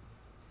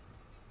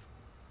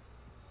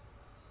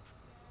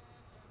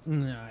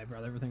 Nah, I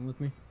brought everything with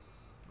me.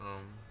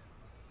 Um.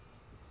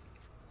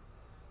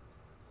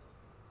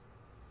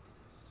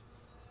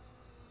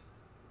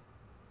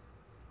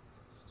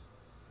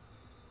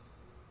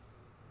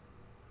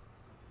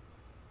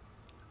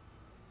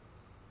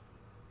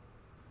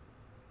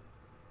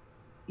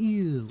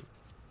 Ew.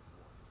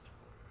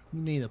 You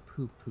made a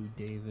poo-poo,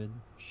 David.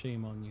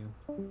 Shame on you.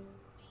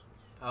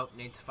 Oh,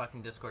 Nate's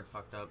fucking Discord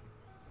fucked up.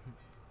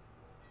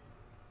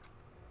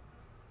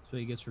 That's what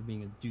he gets for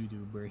being a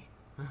doo-doo bray.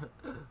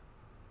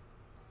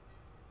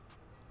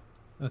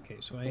 Okay,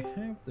 so I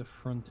have the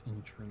front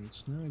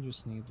entrance. Now I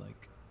just need,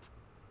 like...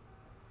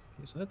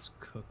 Okay, so that's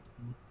cooked.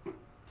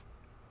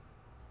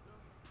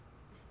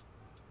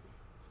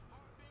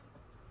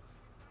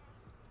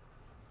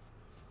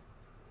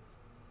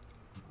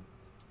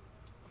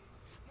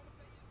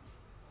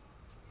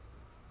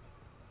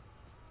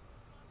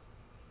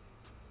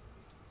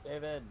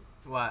 David.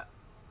 What?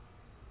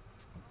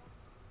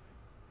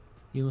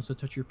 He wants to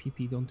touch your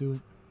pee-pee, don't do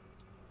it.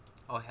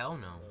 Oh, hell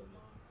no.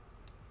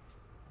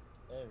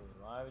 David,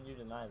 why would you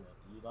deny that?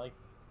 You like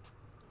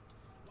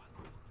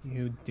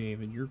You,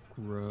 David, you're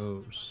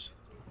gross.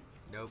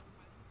 Nope.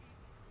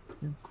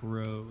 You're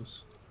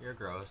gross. You're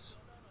gross.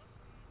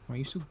 Why are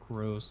you so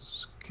gross?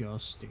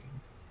 Disgusting.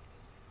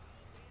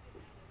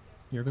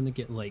 You're gonna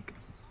get, like,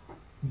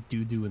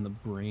 doo-doo in the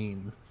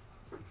brain.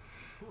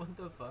 What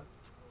the fuck?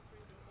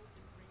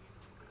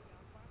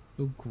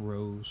 So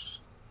gross.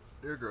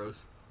 You're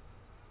gross.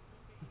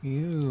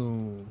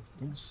 Ew.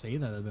 Don't say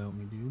that about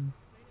me, dude.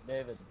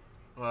 David.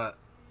 What?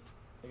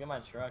 Look at my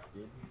truck,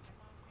 dude.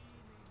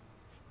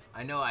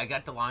 I know, I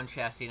got the lawn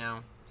chassis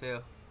now, too.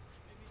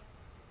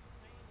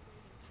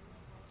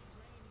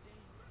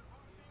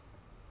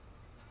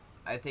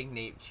 I think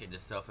Nate shit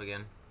himself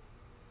again.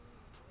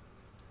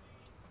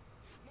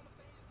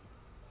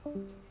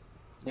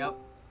 Yep.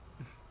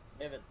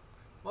 David.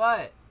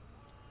 What?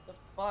 The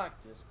fuck,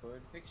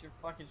 Discord? Fix your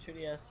fucking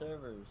shitty ass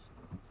servers.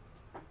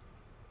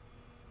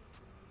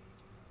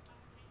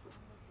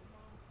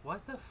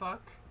 What the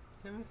fuck,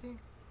 Timothy?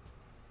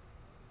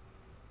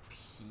 P4.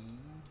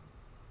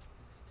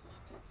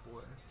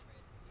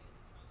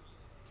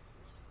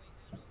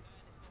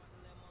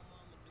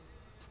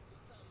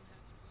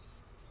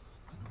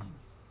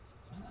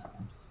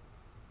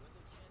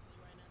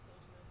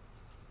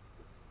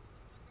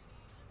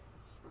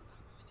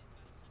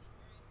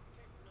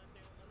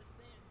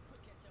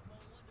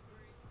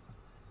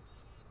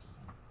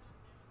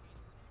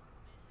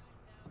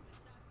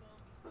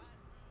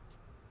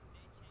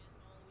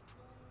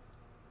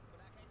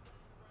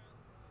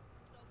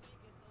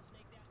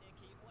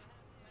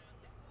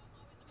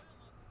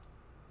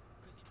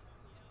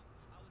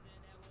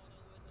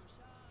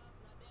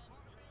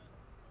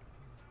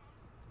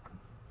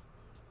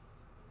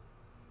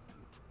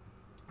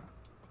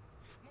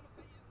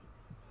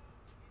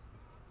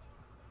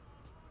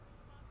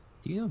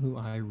 Do you know who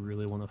I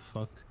really want to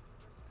fuck?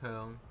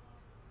 Who?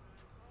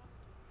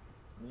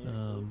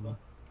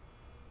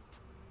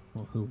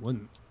 Well, who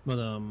wouldn't? But,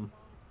 Oh,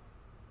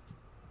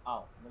 never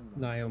mind.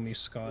 Naomi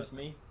Scott. Just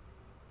me?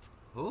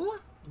 Who?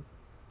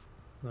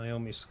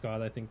 Naomi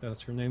Scott, I think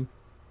that's her name.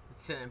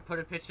 Put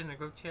a picture in the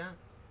group chat.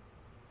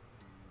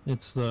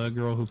 It's the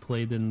girl who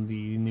played in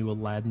the new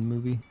Aladdin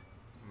movie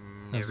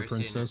as the Never seen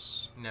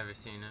princess. it. Never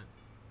seen it.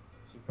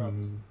 She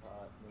probably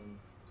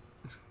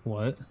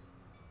What?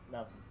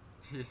 nothing.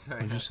 She's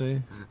right. What'd you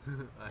say?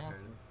 I heard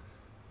it.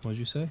 What'd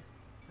you say?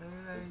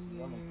 This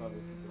woman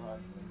probably super hot.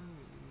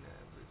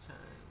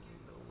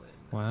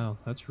 Wow,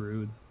 that's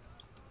rude.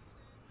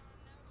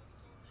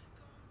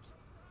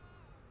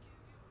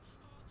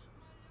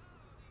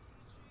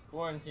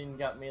 Quarantine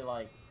got me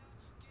like,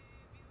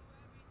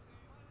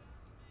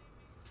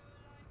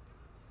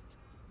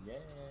 yeah.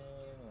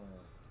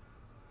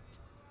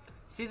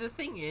 See, the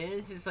thing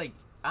is like,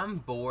 I'm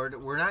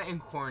bored. We're not in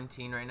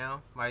quarantine right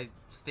now. My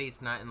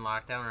state's not in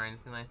lockdown or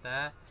anything like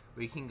that.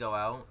 We can go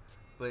out,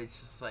 but it's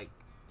just like,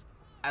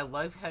 I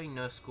love having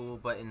no school,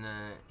 but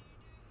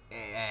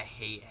I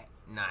hate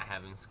not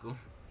having school.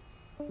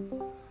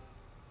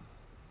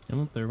 I'm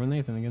up there with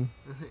Nathan again.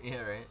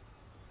 Yeah, right.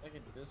 Look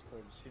at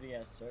Discord, shitty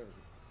ass server.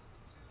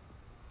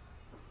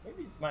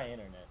 Maybe it's my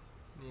internet.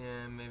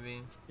 Yeah,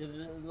 maybe. Cause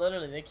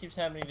literally, that keeps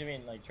happening to me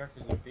in like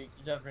Truckers and Feet.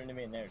 Keeps happening to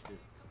me in there too.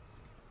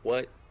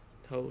 What?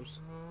 Toes?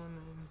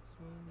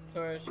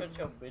 Torres, shut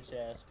your bitch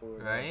ass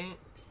forward. Right?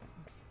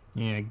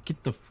 Yeah,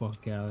 get the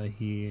fuck out of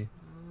here.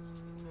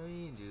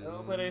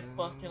 Nobody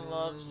fucking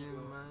loves you.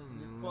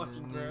 Your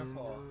fucking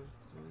grandpa.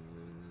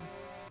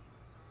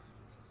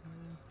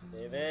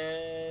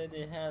 David,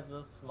 it has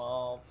a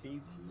small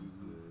pee.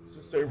 Is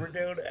the server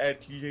down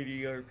at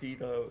TJD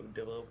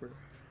developer?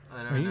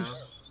 I Are don't you know.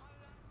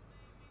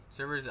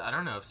 Servers, I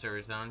don't know if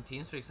servers down.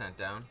 TeamSpeak's not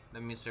down.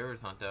 That means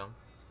servers not down.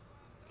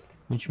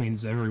 Which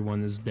means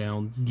everyone is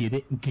down. Get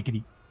it?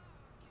 Giggity.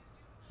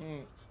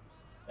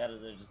 That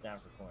is, they're just down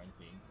for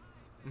quarantine.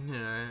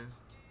 Yeah.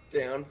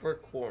 Down for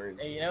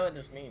quarantine. Hey, you know what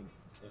this means?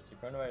 If the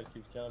coronavirus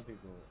keeps killing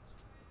people,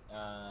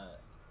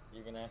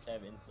 you're gonna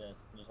have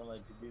incest. There's only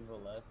 2 people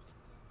left.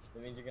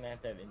 That means you're gonna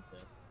have to have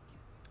incest.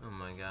 Oh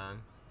my god.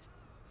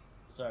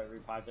 Start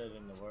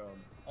repopulating the world.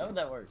 How would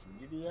that work?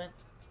 Would you do that?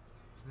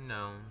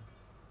 No.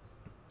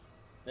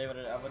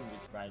 David, I wouldn't be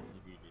surprised if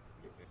you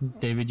did.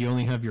 David, you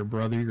only have your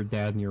brother, your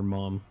dad, and your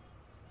mom.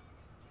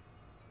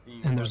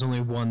 And there's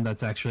only one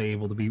that's actually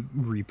able to be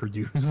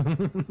reproduced.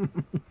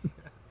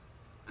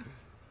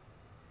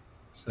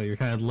 So you're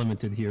kind of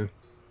limited here.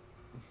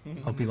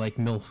 I'll be like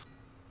MILF.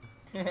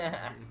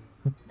 There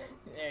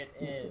it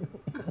is.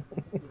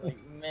 Like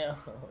milk.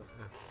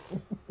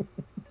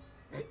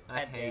 I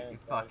hate you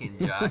fucking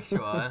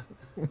Joshua.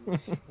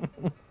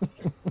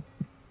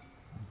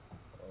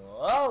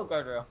 Oh,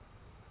 guardrail.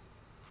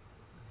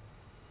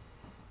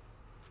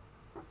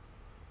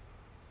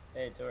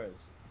 Hey,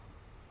 Torres.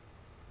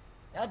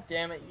 God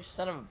damn it, you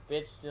son of a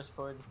bitch,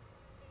 Discord.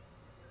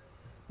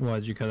 What,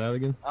 did you cut out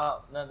again?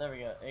 Oh, no, there we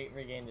go. It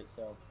regained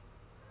itself.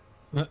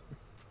 What?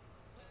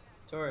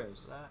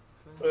 Torres.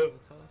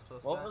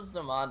 What was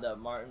the mod that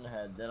Martin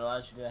had that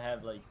allows you to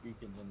have, like,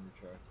 beacons in your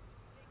truck?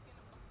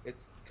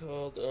 It's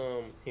called,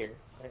 here.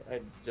 I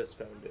just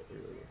found it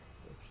earlier.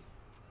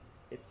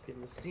 It's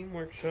in the Steam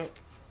Workshop.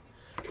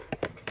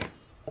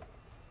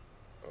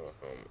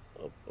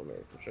 Of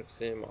American Truck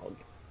Sim. I'll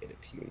get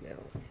it to you now.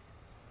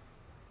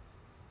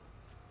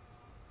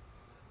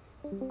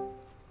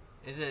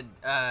 Is it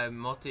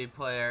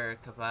multiplayer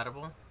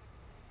compatible?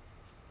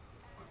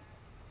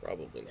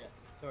 Probably Yeah, not.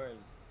 Torres.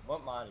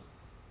 What mod is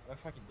it? My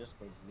fucking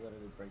Discord is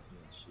literally breaking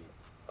its shit.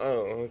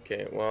 Oh,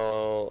 okay.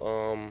 Well,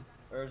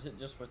 Or is it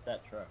just with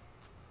that truck?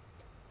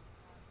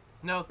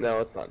 No, no,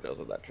 it's not just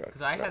with that truck.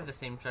 because I No. have the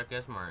same truck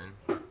as Martin.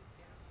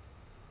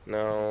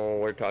 No,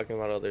 we're talking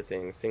about other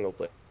things. Single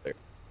player.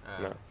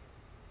 No.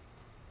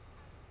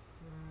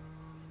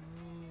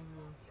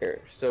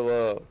 Here.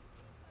 So,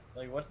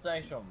 Like, what's the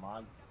actual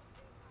mod?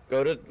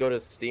 go to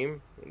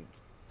Steam.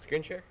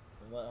 Screen share.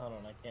 Hold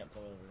on, I can't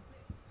pull over.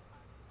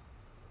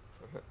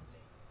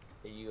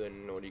 You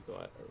and what do you call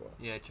it or what?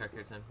 Yeah,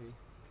 checkers MP.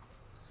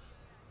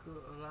 Cool,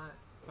 alright.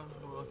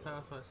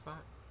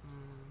 Spot.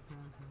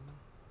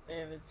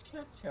 David,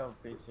 shut your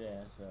bitch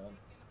ass up.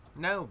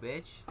 No,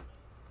 bitch.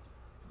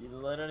 You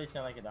literally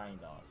sound like a dying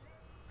dog.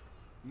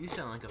 You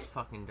sound like a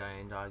fucking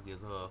dying dog, you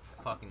little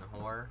fucking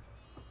whore.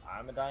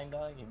 I'm a dying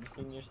dog? Have you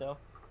seen yourself?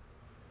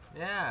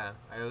 Yeah,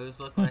 I always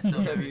look myself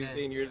Have every you day.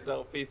 seen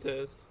yourself? He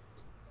says.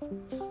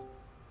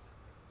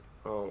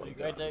 Oh my Like,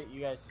 god. right there,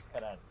 you guys just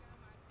cut out.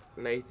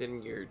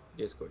 Nathan, your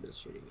Discord is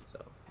shooting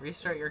itself.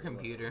 Restart your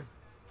computer.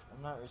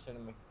 I'm not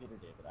restarting my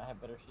computer, David. I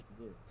have better shit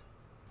to do.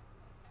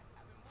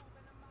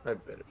 I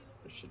bet it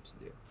shit to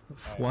do.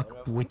 Alright,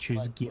 Fuck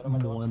witches what get am I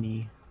doing?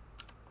 money.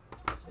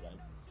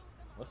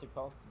 What's it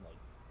called?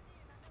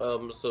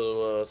 Like,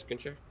 So, screen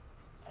share.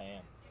 I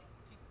am.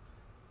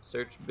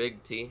 Search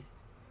Big T,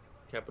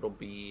 capital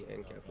B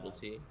and capital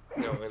T.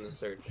 No, in the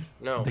search.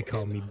 No. They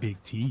call me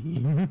Big T.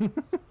 You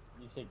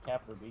said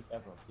capital B,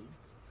 capital T?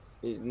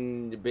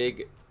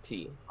 Big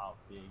T. Oh,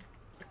 big.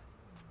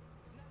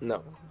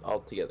 No, all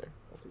together.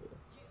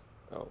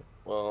 Oh,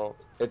 well,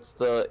 it's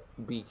the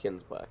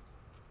Beacons pack.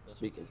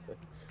 Beacons pack.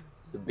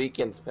 The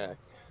Beacons pack.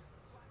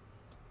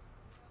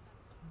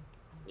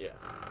 Yeah.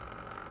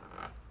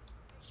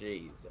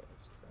 Jesus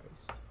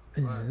Christ.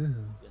 Ew,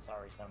 You're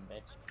sorry, son of a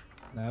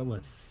bitch. that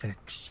was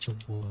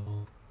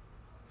sexual.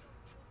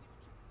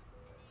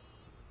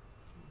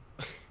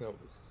 That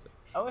was sick.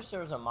 I wish there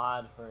was a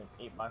mod for an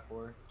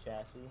 8x4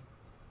 chassis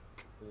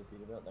for the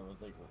Peterbilt that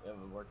was like, it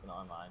would work in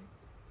online.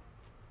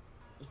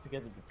 Just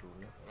because it'd be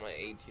cooler. My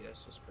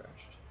ATS just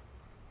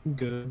crashed.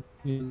 Good.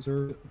 You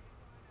deserve it.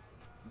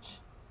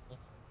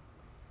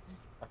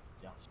 Fuck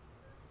Josh.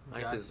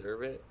 I Josh-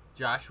 deserve it?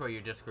 Joshua,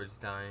 your Discord's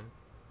dying.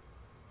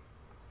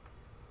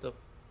 The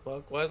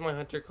fuck? Why is my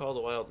hunter called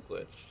a wild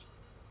glitch?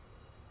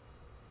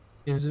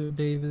 Is it,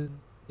 David?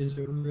 Is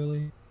it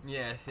really?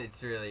 Yes,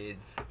 it's really,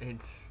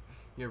 it's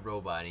your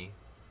robot-y.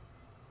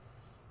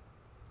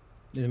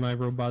 Am I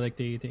robotic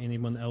to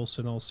anyone else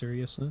in all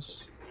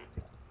seriousness?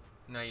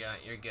 No, yeah,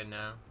 you're good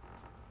now.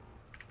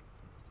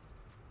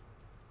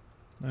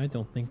 I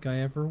don't think I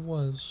ever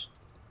was.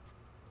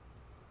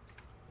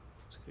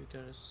 Let's go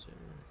down to center.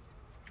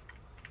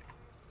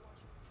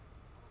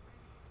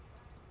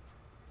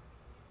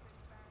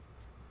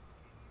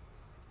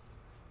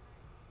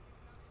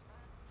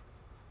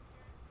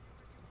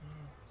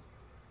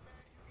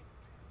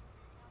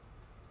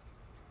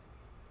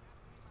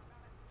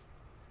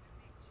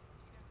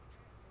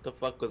 The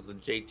fuck was the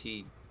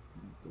JT,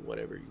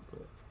 whatever you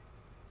put?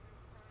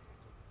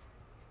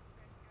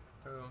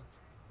 Oh.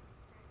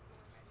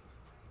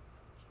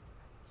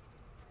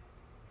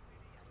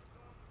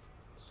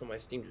 So my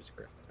Steam just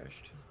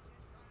crashed.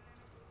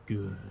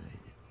 Good.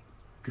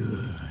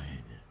 Good.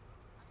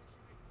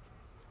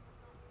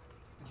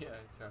 Yeah,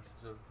 Josh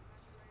is over.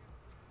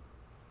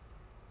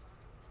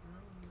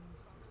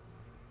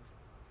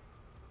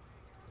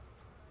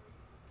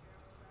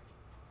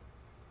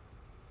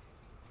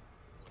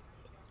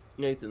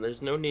 Nathan,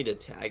 there's no need to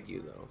tag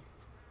you though.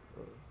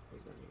 Oh,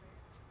 there's no need.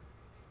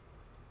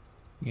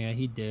 Yeah,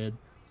 he did.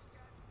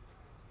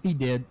 He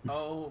did.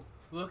 Oh,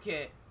 look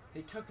at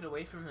They took it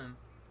away from him.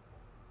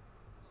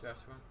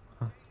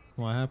 Joshua.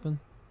 What happened?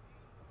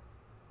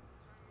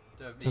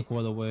 Took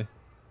what away?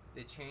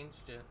 They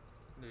changed it.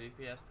 The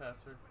VPS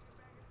password.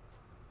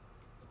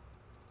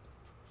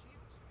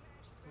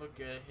 Look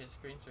at his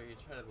screenshot. You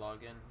try to log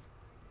in.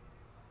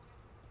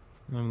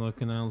 I'm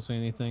looking. I don't see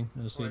anything.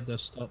 I just see What?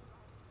 desktop.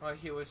 Oh,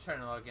 he was trying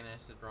to log in and I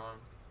said wrong.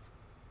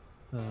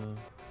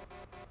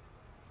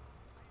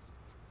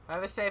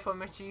 Have a safe one.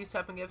 Make sure you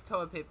stop and get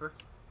toilet paper.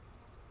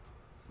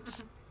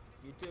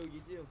 You too,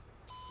 you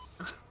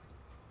too.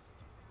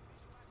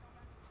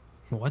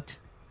 What?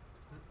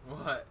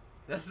 What?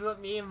 That's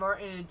what me and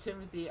Martin and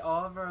Timothy,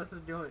 all of us are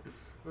doing.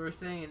 We were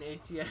saying in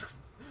ATS.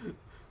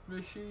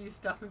 Make sure you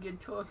stop and get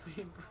toilet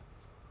paper.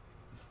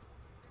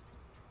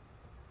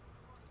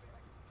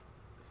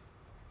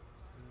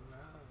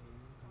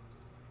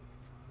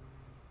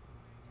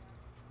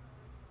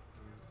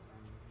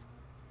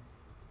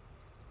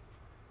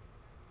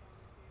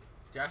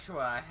 Joshua,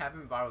 I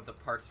haven't borrowed the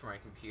parts for my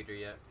computer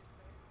yet.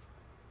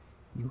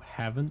 You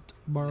haven't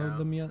borrowed No.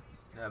 them yet?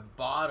 I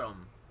bought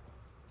them.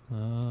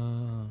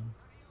 Oh.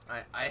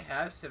 I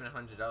have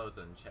 $700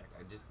 on check.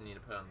 I just need to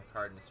put it on the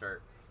card and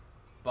start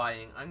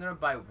buying. I'm gonna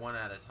buy one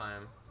at a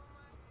time.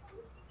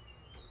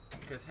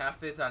 Because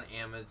half it's on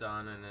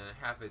Amazon and then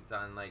half it's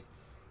on like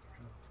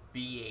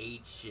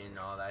BH and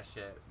all that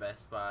shit.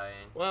 Best Buy.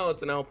 Well,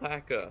 it's an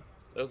alpaca.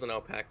 There was an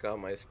alpaca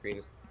on my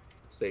screen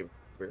saver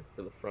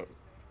for the front,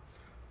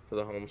 for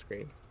the home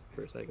screen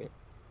for a second.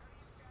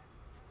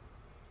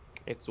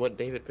 It's what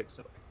David picks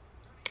up.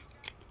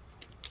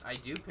 I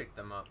do pick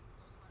them up.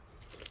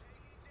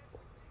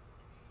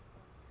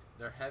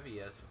 They're heavy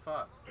as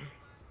fuck.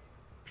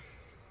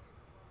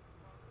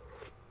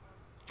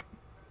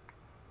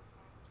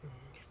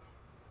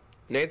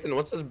 Nathan,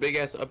 what's this big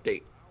ass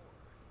update?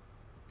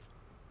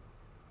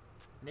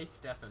 Nate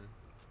Steffen.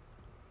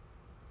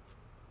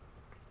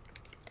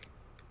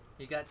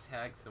 He got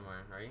tagged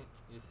somewhere, right?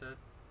 You said?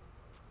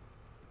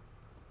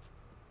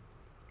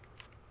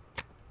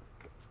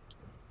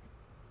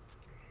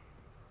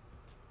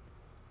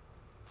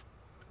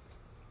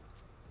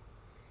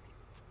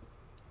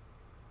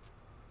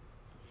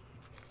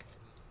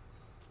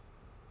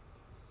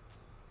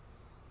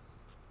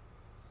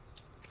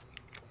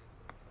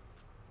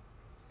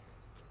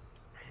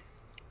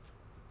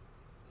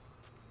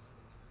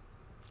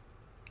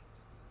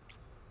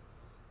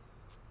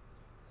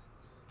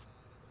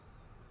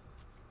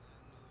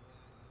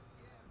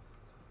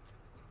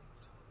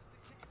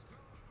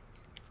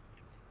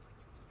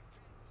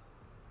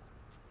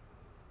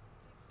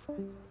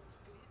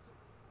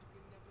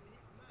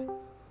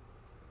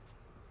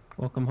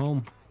 Welcome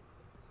home.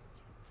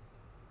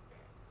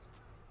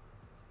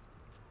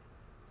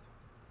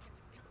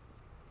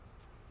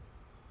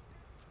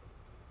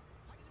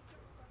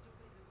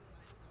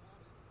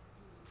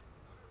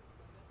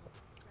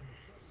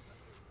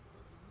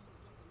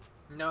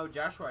 No,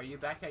 Joshua, are you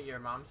back at your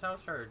mom's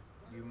house or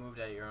you moved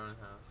at your own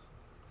house?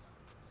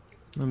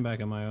 I'm back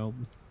at my old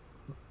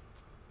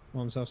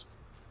mom's house.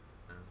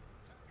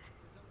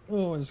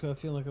 Oh, I just got a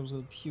feeling like I was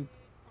gonna puke.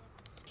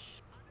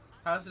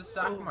 How's the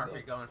stock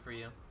market going for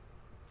you?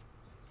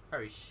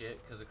 Probably shit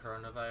because of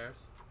coronavirus.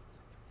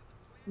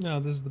 No,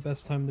 this is the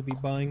best time to be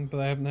buying, but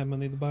I haven't had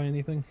money to buy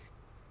anything.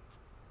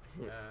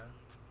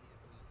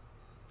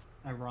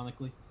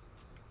 Ironically.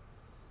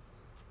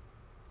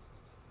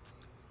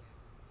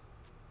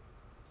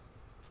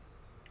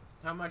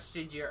 How much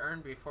did you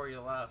earn before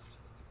you left?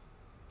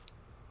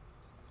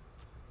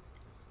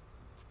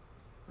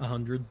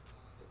 100.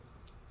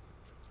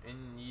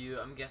 And you,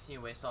 I'm guessing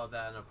you waste all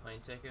that on a plane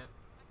ticket?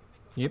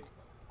 Yep.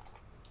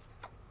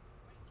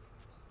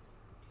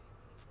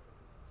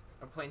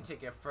 A plane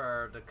ticket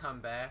for to come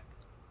back?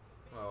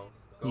 Well,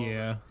 go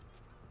Yeah.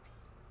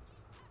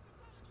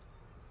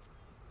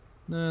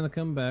 Nah, to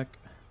come back.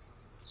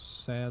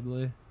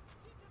 Sadly.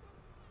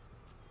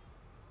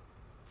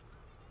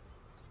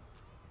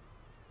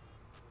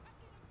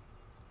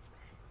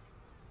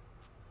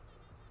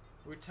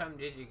 What time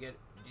did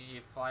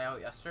you fly out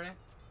yesterday?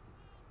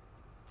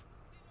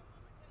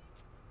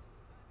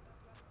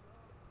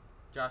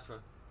 Joshua.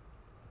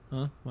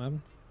 Huh? What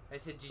happened? I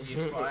said, did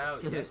you fly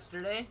out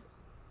yesterday?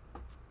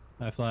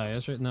 I fly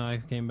yesterday? No,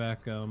 I came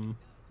back, 21st.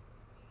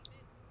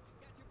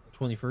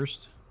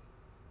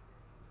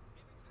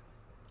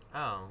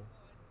 Oh.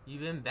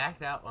 You've been back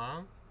that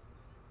long?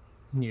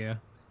 Yeah.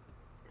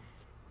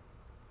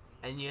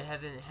 And you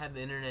haven't had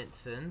internet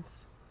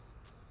since?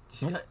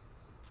 Just Nope. got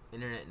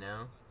internet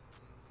now?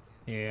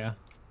 Yeah.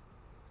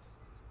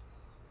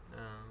 Oh.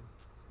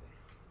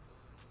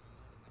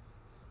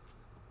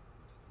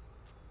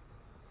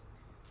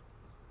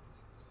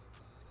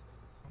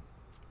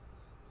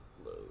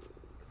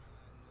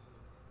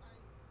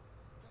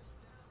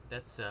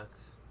 That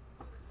sucks.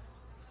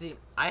 See,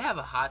 I have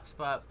a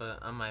hotspot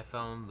but on my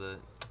phone, but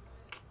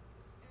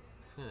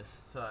it's gonna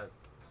suck.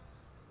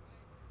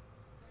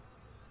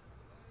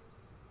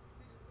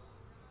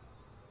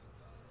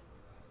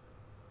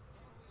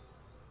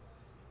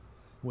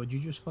 What'd you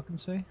just fucking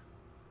say?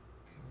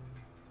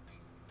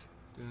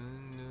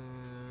 Dun,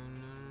 dun,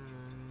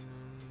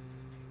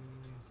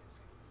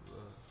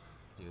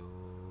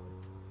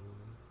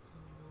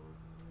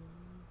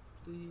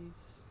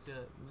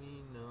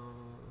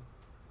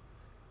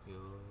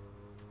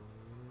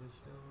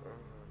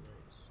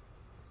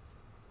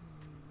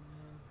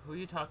 Who are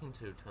you talking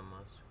to,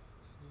 Thomas?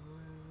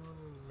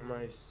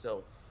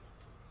 Myself.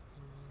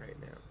 Right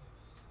now.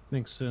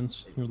 Makes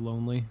sense. You're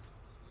lonely.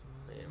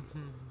 I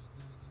am.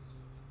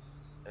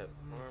 At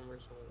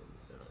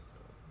farmershome.com.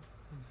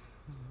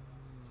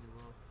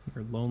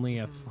 You're lonely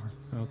at farm.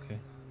 Okay.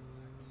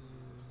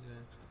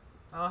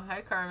 Oh,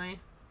 hi, Carmi.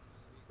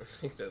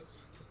 He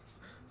says.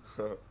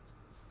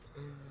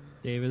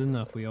 David,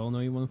 enough. We all know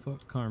you want to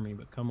fuck Carmi,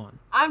 but come on.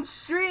 I'm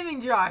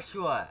streaming,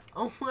 Joshua.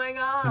 Oh my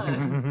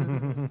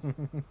god.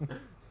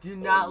 Do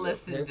not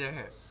listen to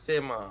her.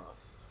 Sim off.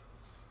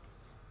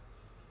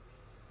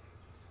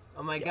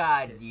 Oh my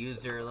god,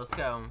 user. Let's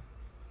go.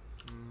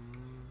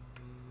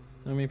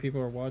 How many people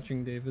are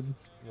watching, David?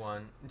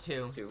 1,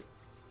 2. 2.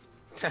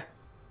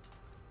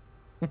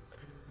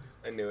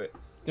 I knew it.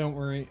 Don't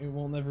worry, it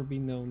will never be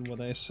known what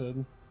I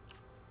said.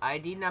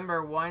 ID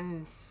number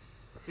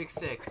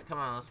 166. Come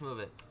on, let's move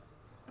it.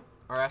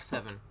 Or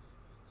F7.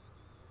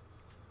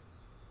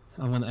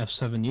 I want to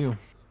F7 you.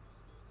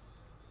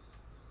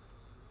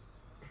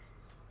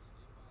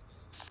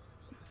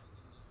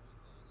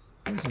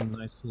 This is a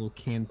nice little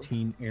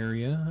canteen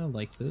area. I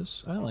like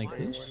this. I like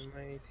this.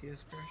 My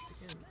ATS crashed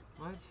again.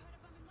 What?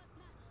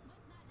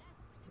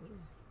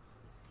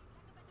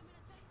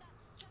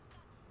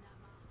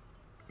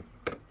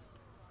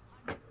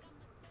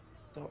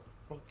 Stop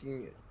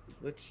fucking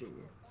glitching.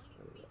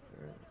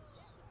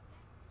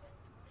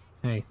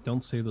 Hey,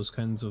 don't say those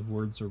kinds of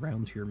words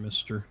around here,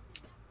 mister.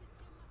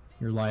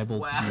 You're liable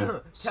to Wow.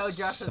 be Tell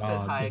Josh I said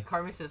sogged. hi.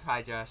 Carmi says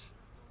hi, Josh.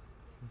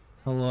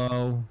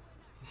 Hello.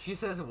 She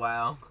says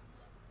wow.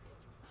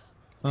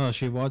 Oh, is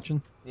she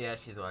watching? Yeah,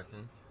 she's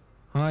watching.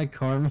 Hi,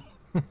 Carmi.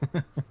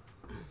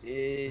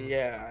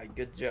 Yeah,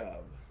 good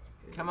job.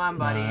 Come on,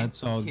 buddy. Nah,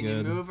 it's all Can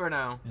good. you move or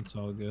no? It's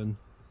all good.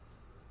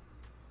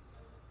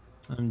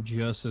 I'm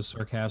just as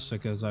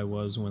sarcastic as I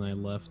was when I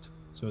left,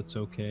 so it's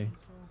okay.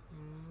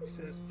 He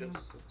says just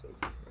it's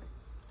okay.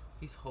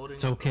 He's holding.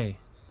 It's okay.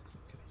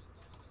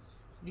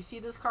 You see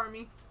this,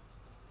 Carmi?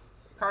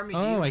 Carmi,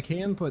 Oh, I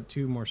can put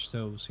 2 more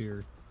stoves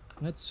here.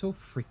 That's so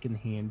freaking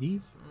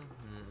handy.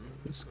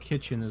 This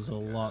kitchen is a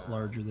lot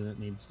larger than it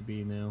needs to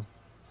be now.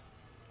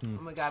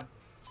 Oh my god.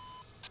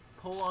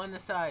 Pull on the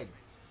side.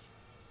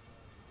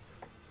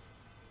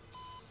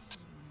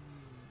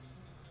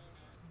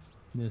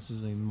 This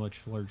is a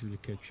much larger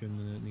kitchen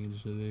than it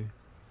needs to be.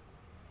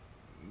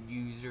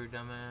 User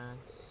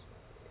dumbass.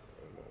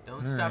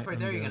 Don't All stop right, right I'm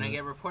there. You're gonna gonna-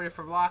 get reported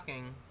for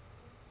blocking.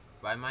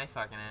 By my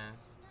fucking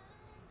ass.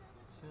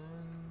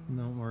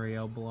 Don't worry,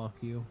 I'll block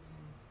you.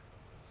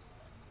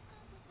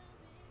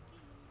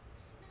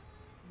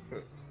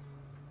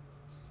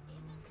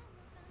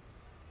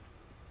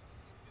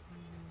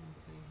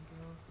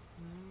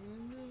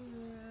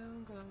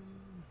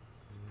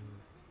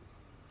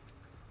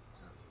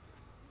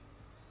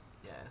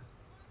 Yeah.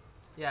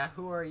 Yeah,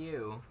 who are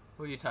you?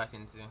 Who are you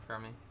talking to,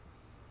 Carmi?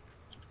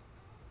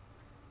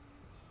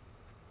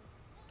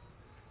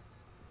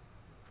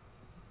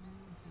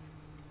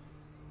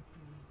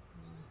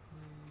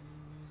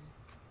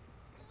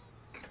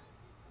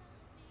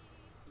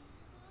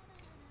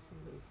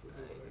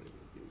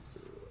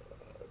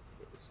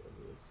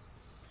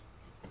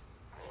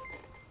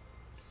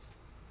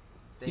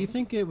 Do you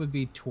think it would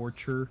be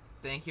torture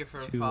Thank you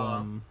for the to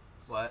follow.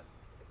 What?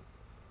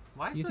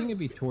 Why is do you there think it'd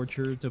be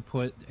torture to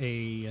put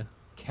a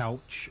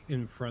couch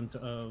in front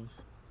of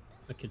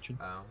a kitchen?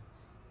 Oh.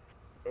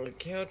 A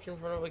couch in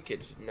front of a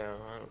kitchen? No,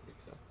 I don't think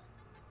so.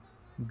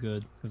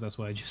 Good, because that's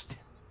what I just did.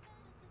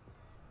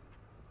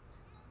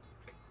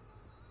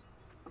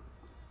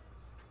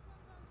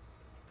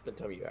 Don't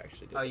tell me you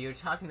actually did. Oh, you're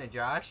talking to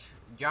Josh?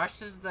 Josh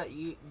says that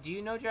you... Do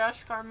you know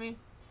Josh, Carmi?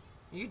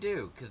 You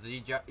do, because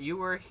you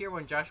were here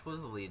when Josh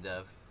was the lead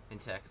dev in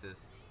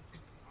Texas.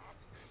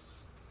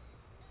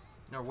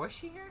 No, was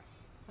she here?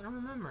 I don't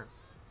remember.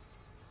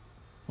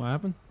 What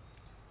happened?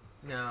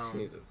 No.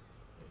 Neither.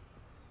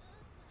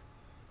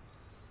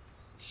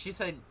 She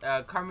said,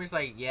 Carmi's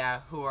like, yeah,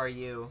 who are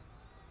you?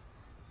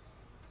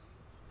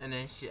 And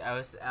then I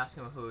was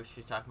asking who she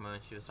was talking about,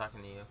 and she was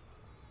talking to you.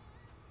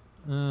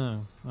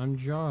 Oh, I'm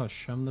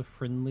Josh. I'm the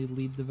friendly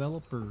lead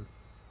developer.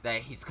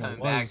 That he's Well,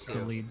 coming back was the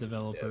to. lead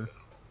developer.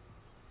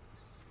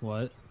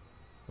 What?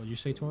 What'd you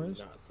say, Torres?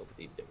 Not the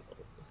lead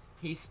developer.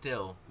 He's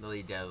still the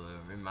lead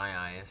developer in my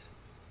eyes.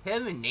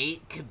 Him and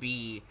Nate could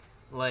be,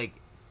 like,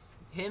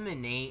 him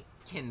and Nate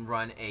can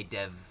run a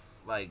dev,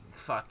 like,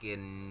 fucking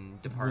I'm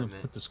gonna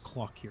department. put this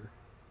clock here.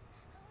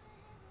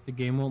 The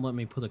game won't let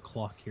me put a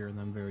clock here, and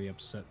I'm very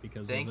upset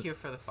because of Thank it. you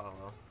for the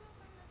follow.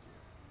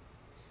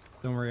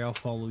 Don't worry, I'll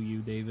follow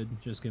you, David.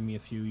 Just give me a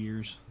few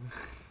years.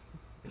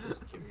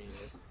 Just give me a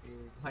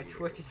few My years.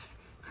 Twitch is...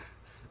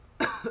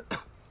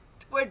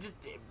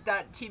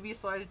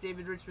 Twitch.tv/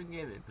 David Richmond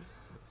Gaming.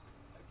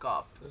 I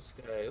coughed. This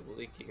guy is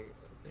leaking.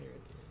 There it is.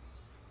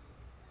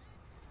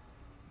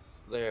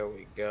 There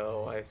we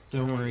go.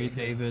 Don't found worry, it.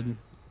 David.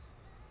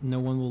 No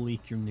one will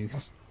leak your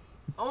news.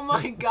 Oh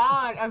my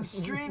god, I'm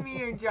streaming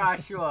here,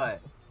 Joshua!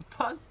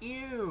 Fuck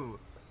you!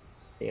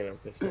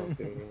 Can't piss me off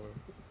anymore.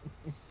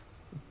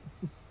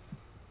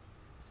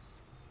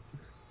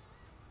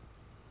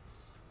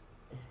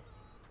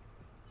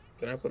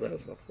 Can I put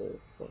as a whole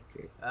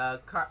fucking?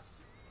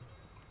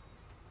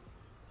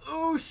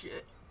 Oh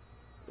shit.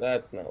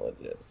 That's not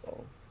legit at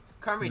all.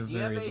 Carmi, You're do you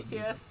have very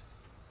ACS?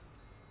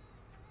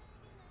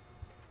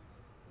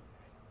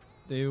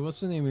 Dave, what's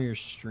the name of your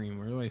stream?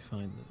 Where do I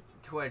find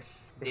it? Twitch,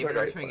 Where David do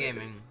I Rushman find it?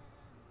 Gaming.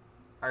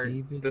 Or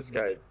David. This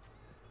guy,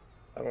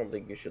 I don't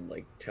think you should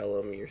like tell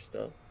him your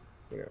stuff.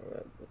 You know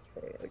that's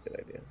probably not a good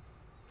idea.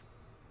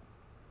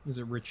 Is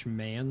it Rich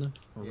Man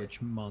or Yeah.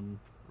 Rich Mun?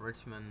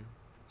 Richmond.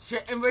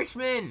 Shit in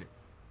Richmond!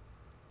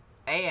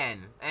 A-N.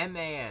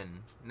 M-A-N.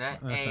 Not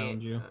I A.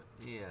 found you.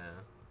 Yeah.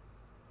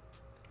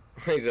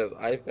 He says,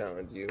 "I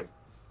found you."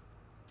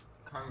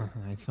 Carmi.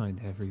 I find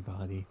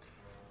everybody.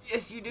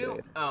 Yes, you do.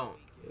 Yeah. Oh.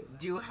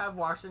 Do you have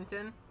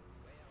Washington?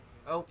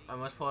 Oh, I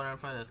must pull it in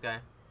front of this guy.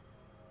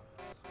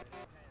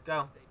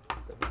 Go.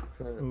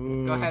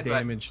 Ooh, Go ahead, bud.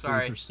 damage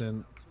Sorry.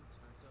 3%.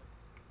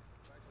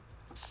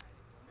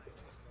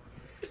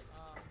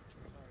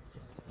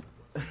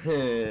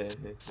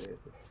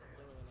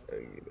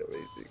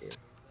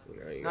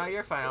 No,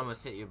 you're fine. I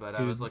almost hit you, but I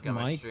Dude, was looking at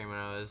my Mike- stream when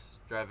I was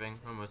driving.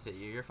 I almost hit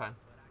you. You're fine.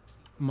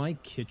 My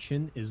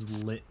kitchen is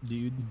lit,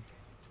 dude.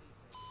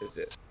 Is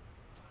it?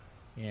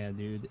 Yeah,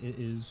 dude, it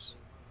is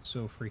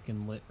so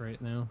freaking lit right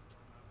now.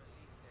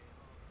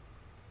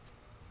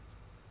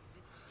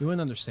 You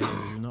wouldn't understand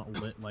if you're not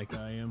lit like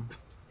I am.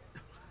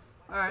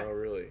 Alright. Oh,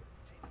 really?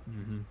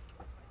 Mm-hmm.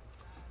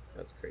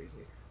 That's crazy.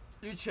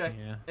 You check.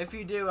 Yeah. If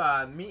you do,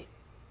 meet.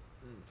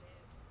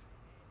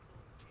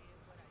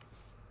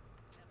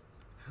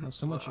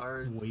 So much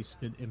Are-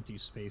 wasted empty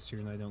space here,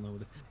 and I don't know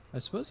what. I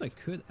suppose I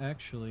could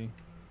actually.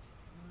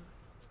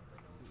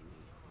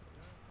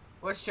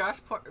 What's Josh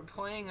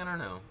playing? I don't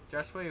know.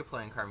 Josh, what are you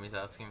playing? Carmi's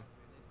asking.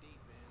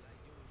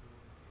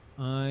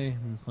 I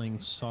am playing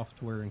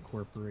Software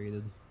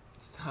Incorporated.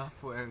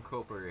 Software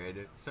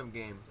Incorporated. Some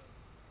game.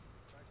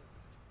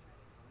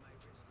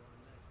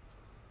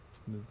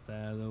 Move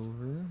that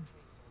over.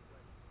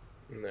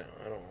 No,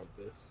 I don't want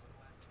this.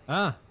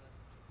 Ah,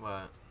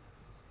 What?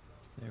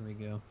 there we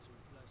go.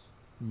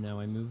 Now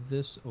I move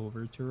this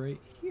over to right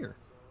here.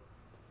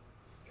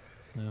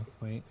 No,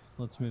 wait.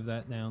 Let's move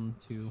that down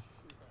to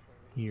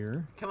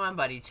here. Come on,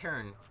 buddy.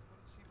 Turn.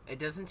 It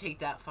doesn't take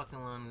that fucking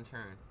long to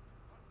turn.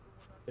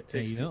 It Hey,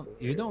 takes you people don't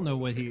very know long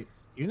what to-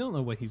 you don't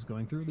know what he's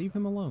going through. Leave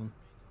him alone.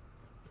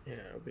 Yeah,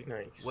 it'd be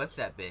nice. Whip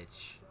that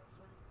bitch.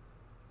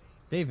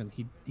 David,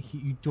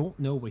 you don't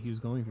know what he's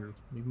going through.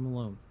 Leave him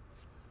alone.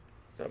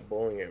 Stop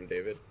bullying him,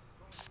 David.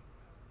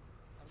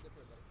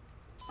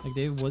 Like,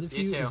 David, what if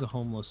You he too. is a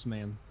homeless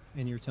man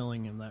and you're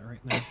telling him that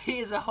right now?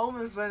 He's a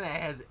homeless man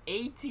that has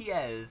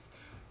ATS.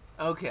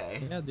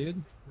 Okay. Yeah,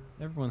 dude.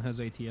 Everyone has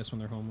ATS when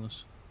they're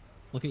homeless.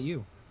 Look at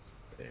you.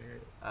 There.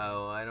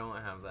 Oh, I don't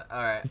have that.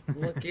 Alright.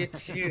 Look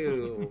at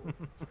you.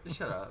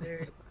 Shut up.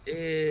 There it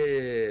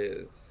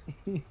is.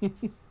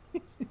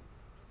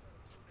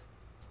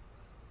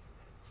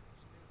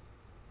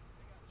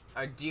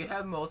 Do you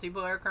have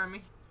multiplayer,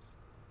 Carmi?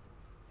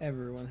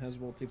 Everyone has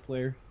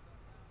multiplayer,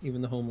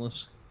 even the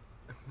homeless.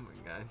 Oh my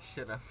god,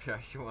 shut up,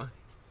 Joshua.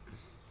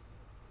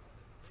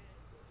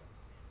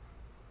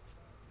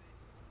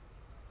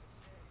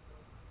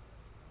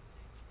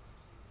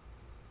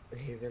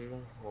 Even the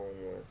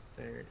homeless.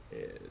 There it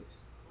is.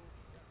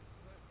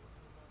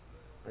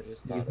 I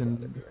just thought Even-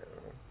 about it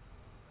now.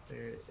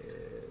 There it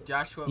is.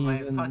 Joshua, my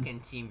Even- fucking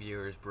team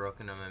viewer is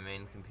broken on my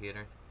main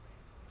computer.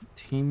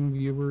 Team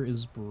viewer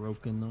is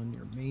broken on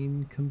your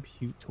main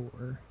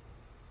computer.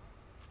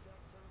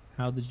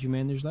 How did you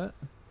manage that?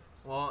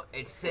 Well,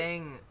 it's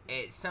saying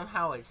it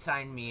somehow it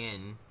signed me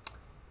in,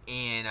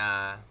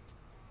 and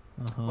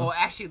well,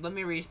 actually, let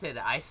me reset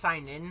it. I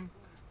signed in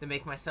to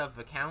make myself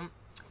an account,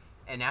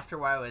 and after a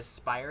while it was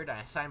expired,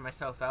 I signed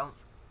myself out,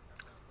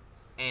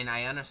 and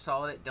I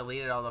uninstalled it,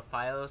 deleted all the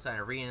files, and I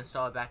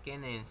reinstalled it back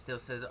in, and it still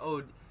says,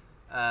 "Oh,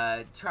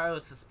 trial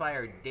is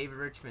expired, David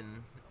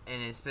Richmond,"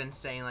 and it's been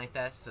staying like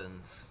that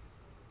since.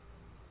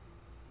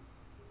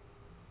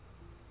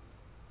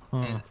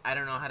 And I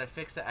don't know how to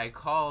fix it. I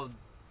called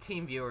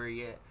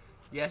TeamViewer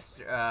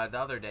the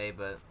other day,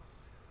 but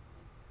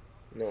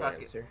No fuck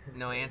it. answer.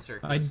 No answer.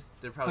 I- 'Cause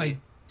they're probably. I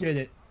did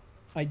it.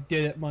 I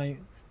did it.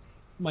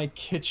 My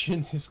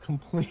kitchen is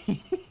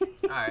complete.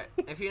 Alright,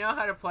 if you know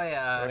how to play,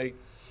 My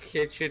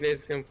kitchen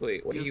is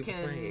complete. What are you you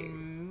can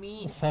playing?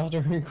 meet.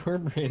 Software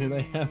Incorporated.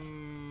 I have.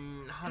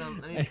 Hold on,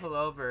 let me pull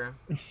over.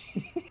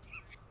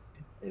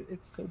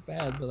 It's so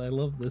bad, but I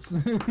love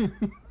this.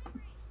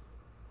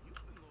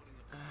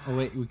 Oh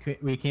wait,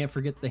 we can't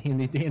forget the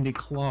handy dandy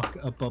clock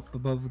up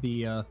above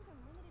the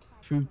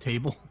food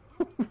table.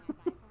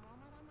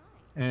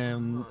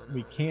 And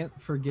we can't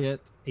forget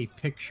a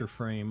picture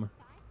frame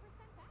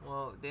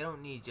Well, they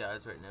don't need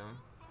jobs right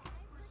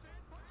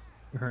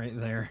now. right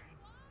there.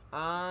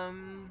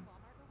 Um,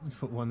 Let's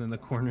put one in the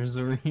corners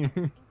over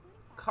here.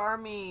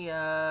 Carmi,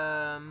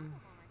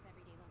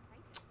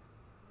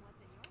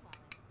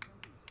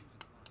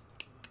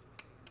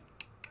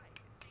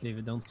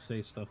 David, don't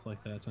say stuff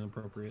like that. It's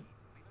inappropriate.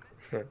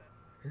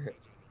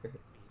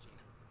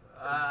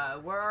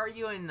 where are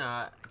you in,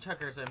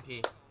 Chuckers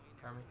MP,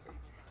 Carmi?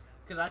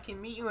 Because I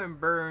can meet you in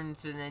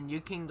Burns, and then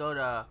you can go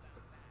to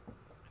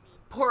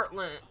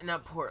Portland.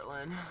 Not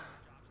Portland.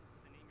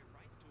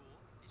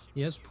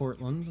 Yes,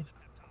 Portland.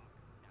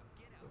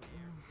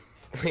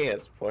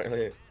 Yes,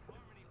 Portland.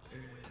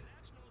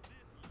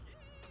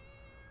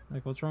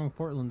 Like, what's wrong with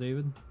Portland,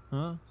 David?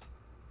 Huh?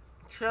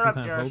 Shut Some up,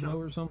 kind of Joshua.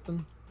 hobo or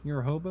something?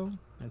 You're a hobo?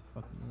 I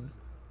fucking know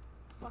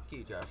Fuck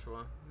you,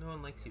 Joshua. No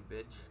one likes you,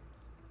 bitch.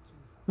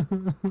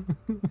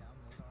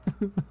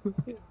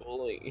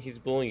 it. He's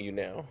bullying you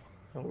now.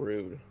 How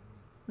rude.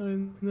 I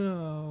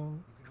know.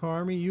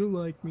 Carmi, you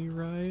like me,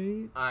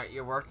 right? Alright,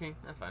 you're working?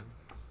 That's fine.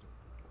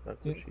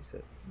 That's what she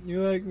said.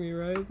 You like me,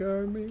 right,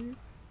 Carmi?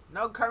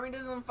 No, Carmi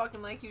doesn't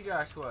fucking like you,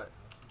 Joshua.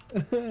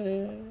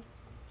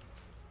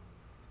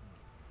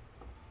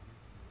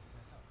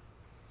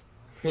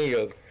 He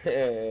goes,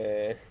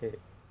 hey.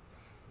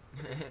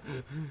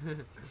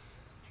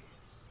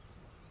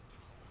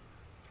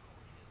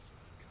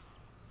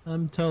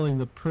 I'm telling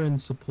the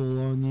principal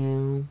on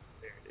you.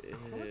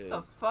 What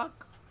the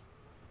fuck?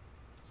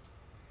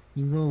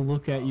 He's gonna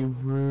look at you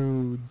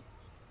rudely.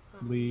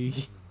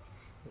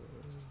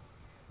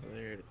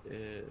 There it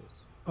is.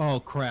 Oh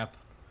crap.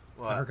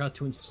 I What? forgot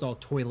to install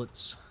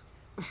toilets.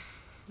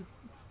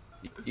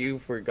 You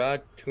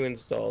forgot to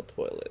install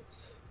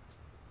toilets.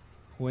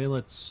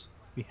 Toilets.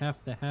 We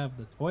have to have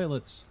the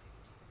toilets.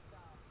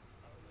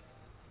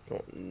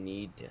 Don't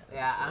need to.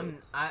 Yeah,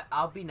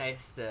 I'll be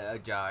nice to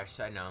Josh,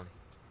 I know.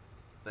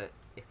 But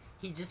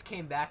he just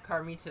came back,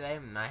 Carmi, today,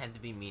 and I had to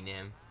be mean to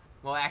him.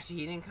 Well, actually,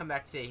 he didn't come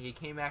back today. He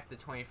came back the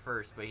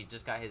 21st, but he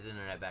just got his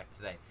internet back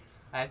today.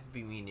 I have to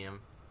be mean to him.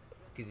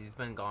 Because he's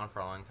been gone for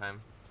a long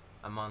time.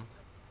 A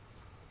month.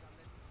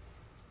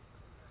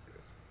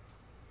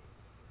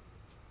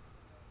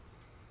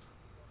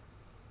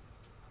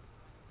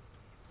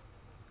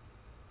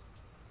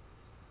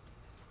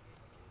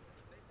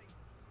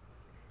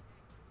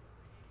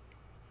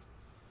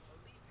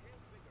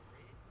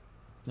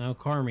 Now,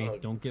 Carmi, Oh,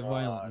 don't get God.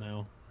 violent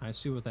now. I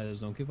see what that is.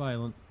 Don't get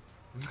violent.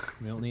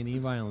 We don't need any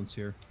violence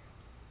here.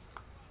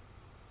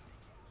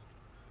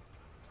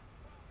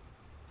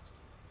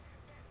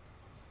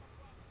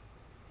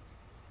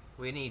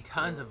 We need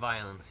tons of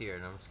violence here.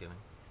 No, I'm just kidding.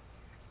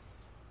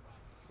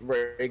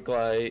 Brake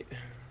light.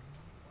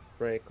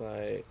 Brake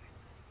light.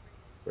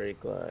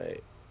 Brake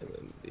light. And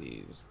then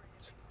these.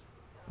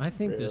 I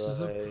think this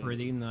is a Right.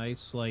 pretty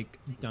nice, like,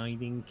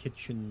 dining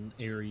kitchen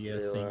area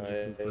thing.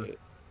 Right. Over.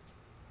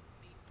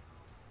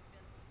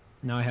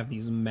 Now I have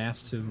these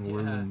massive Yeah.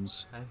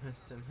 rooms. I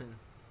missed him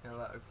and a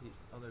lot of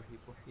other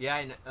people. Yeah,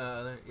 I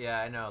know. Yeah,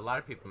 I know. A lot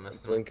of people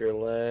missed him. Blinker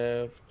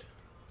left.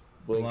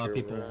 A Blinker lot of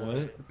people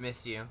right. what?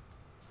 Miss you.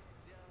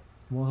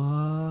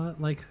 What?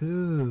 Like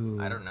who?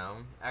 I don't know.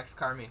 Ask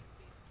Carmi.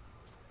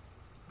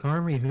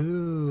 Carmi,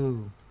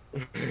 who?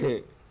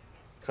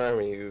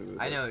 Carmi, who?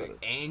 I know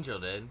Angel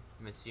did.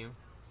 Miss you.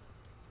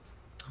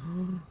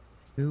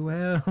 Who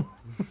else?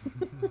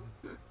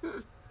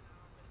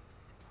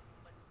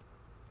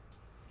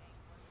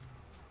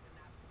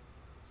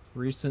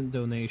 Recent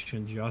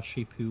donation,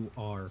 Joshi Poo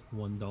R,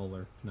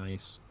 $1.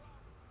 Nice.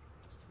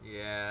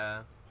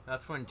 Yeah,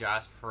 that's when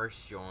Josh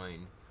first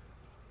joined.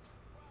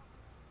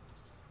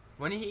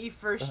 When he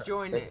first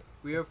joined it,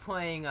 we were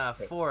playing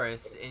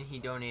Forest, and he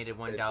donated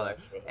 $1,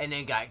 and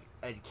then got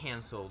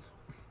canceled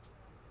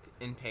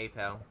in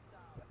PayPal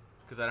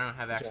because I don't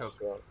have actual.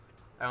 Joshua,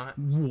 I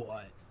don't.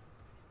 What?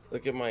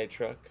 look at my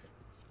truck.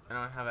 I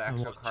don't have an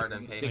actual card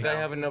on Think I PayPal.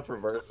 have enough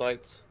reverse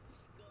lights?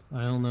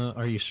 I don't know.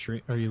 Are you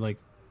straight? Are you like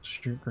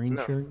green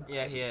No. shirt?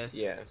 Yeah, he is.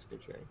 Yeah, it's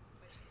good sharing.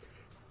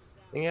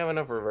 Think I have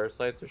enough reverse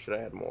lights, or should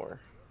I add more?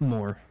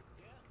 More.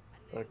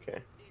 Okay.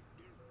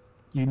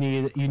 You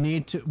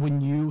need to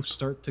when you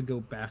start to go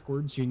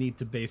backwards, you need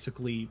to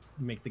basically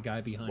make the guy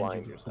behind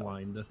Blind you yourself.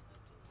 blind.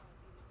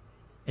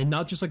 And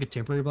not just like a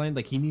temporary blind,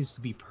 like he needs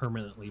to be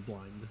permanently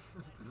blind.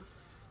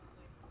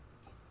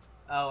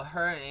 Oh,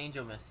 her and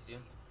Angel missed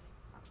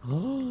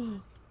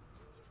you.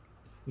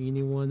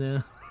 Anyone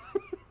else?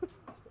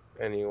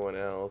 Anyone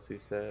else? He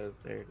says.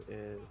 There it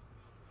is.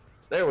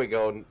 There we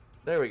go.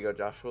 There we go,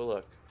 Joshua.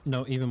 Look.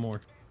 No, even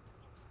more.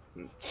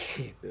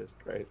 Jesus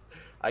Christ.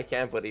 I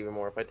can't put even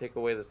more. If I take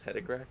away this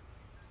headache rack,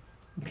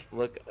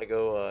 look, I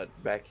go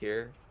back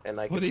here, and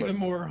I can Put even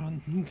more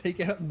on. Take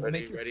out and Ready,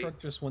 make your ready? truck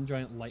just one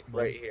giant light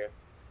bulb. right here,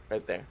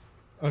 right there.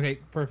 Okay,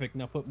 perfect.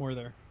 Now put more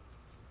there.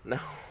 No,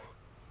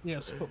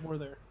 Yes, put more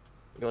there.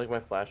 you like my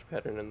flash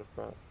pattern in the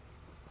front.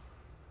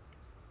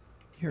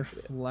 Your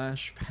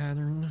flash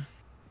pattern.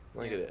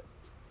 Look Yeah. at it.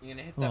 You're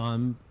gonna hit Well, that.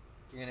 I'm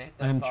You're gonna hit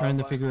that. I'm follow trying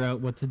to button? figure out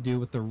what to do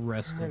with the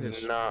rest I of this.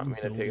 did not mean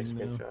to take a building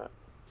now. screenshot.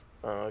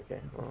 Oh, okay.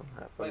 Well,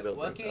 have fun Wait, building.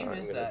 what game I'm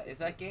is gonna- that? Is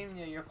that game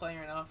that you're playing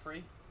right now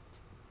free?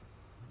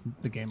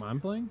 The game I'm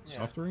playing, Yeah.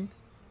 Soft Ring.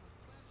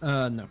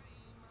 No.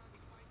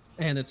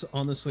 And it's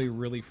honestly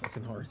really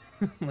fucking hard.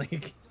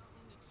 Like,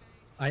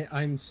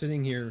 I'm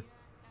sitting here.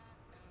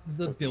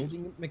 The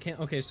building mechanic.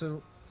 Okay,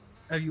 so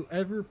have you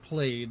ever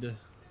played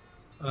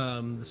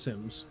The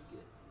Sims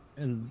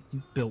and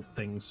built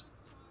things?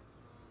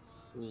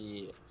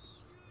 Yes.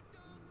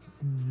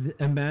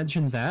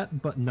 Imagine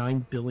that, but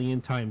 9 billion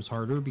times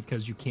harder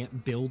because you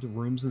can't build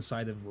rooms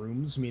inside of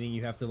rooms, meaning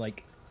you have to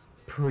like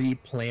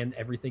pre-plan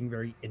everything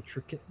very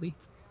intricately.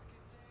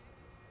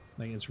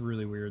 Like it's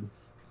really weird.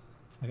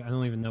 Like I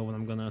don't even know what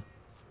I'm gonna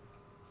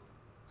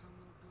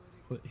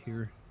put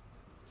here.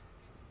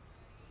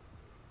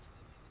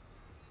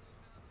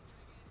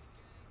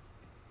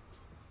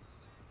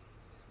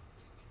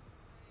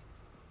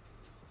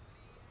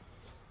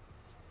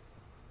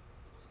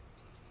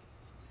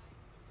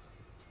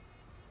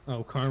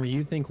 Oh, Carmen,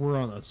 you think we're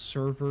on a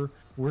server?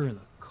 We're in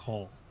a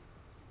call.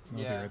 I'll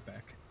be Yeah. right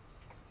back.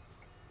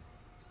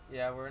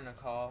 Yeah, we're in a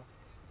call.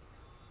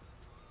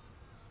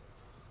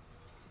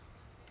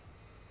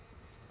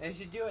 If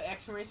you do an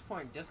exclamation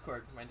point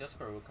Discord, my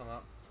Discord will come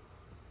up.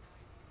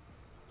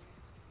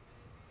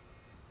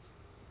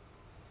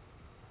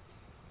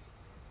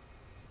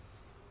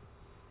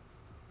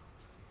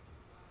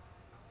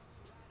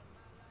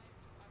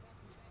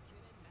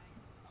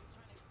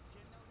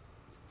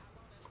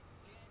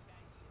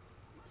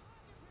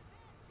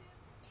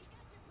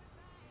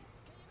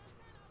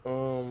 I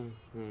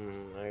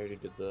already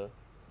did the.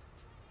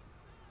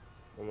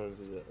 I'm gonna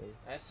do that one.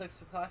 At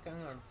 6 o'clock, I'm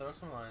gonna throw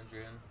some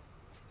laundry in.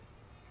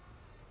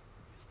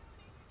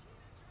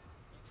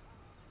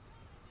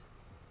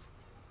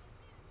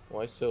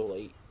 Why so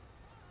late?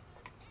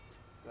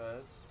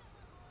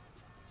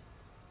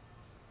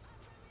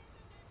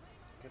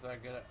 Because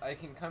I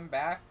can come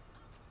back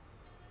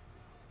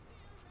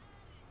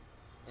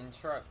in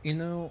truck. You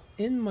know,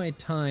 in my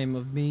time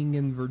of being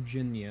in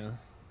Virginia,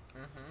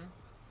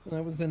 when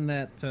I was in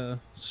that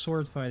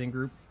sword fighting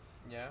group,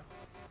 Yeah.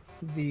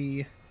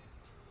 the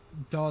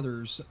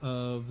daughters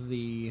of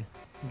the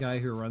guy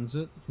who runs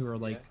it, who are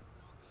like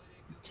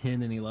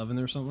 10 and 11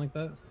 or something like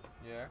that,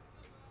 Yeah.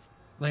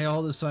 they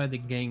all decided to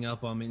gang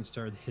up on me and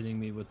started hitting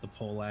me with the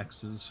pole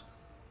axes.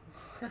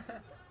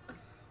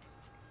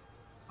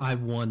 I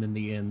won in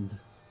the end.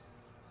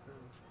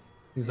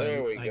 Because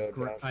There we go,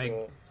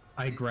 Joshua.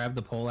 I grabbed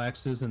the pole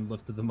axes and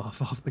lifted them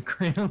off the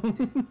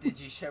ground. Did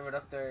you shove it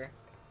up there?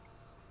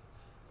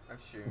 I'm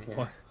streaming here.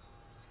 What?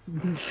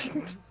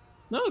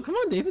 No, come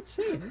on, David,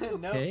 say it. It's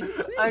No, okay.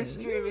 Say I'm it.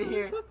 streaming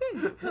here. It's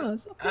okay. No,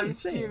 it's okay. I'm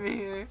Say it. streaming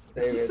here.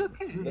 David, It's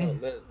okay.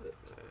 no,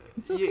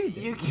 It's okay.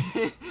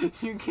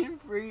 You can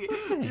free.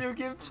 okay. You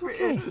can It's free.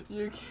 okay.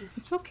 You can.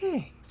 It's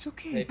okay. It's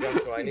okay. Hey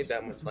Joshua, I need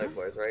that much light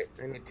bars, right?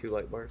 I need 2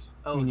 light bars.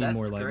 Oh, We need that's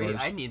more light great. bars.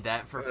 I need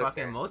that for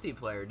fucking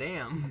multiplayer.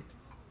 Damn.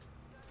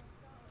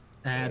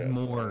 Add Yeah,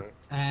 more.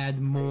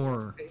 Add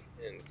more.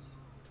 Patience.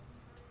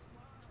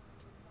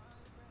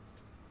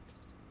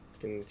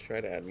 Can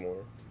try to add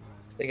more.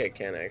 I think I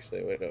can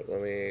actually. Wait up.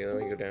 Let me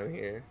go down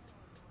here.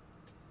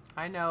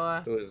 Hi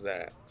Noah. Who is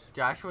that?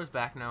 Joshua's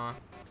back, Noah.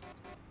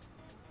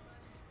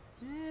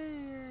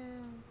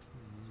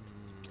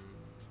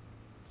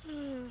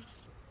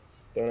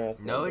 Don't ask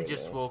me. Noah right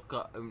just now. woke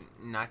up.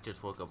 Not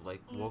just woke up.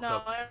 Like woke no,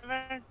 up. I've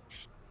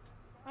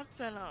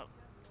been up.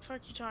 What the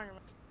fuck you talking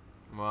about?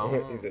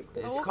 Well, Is it-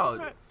 it's woke called.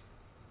 up at-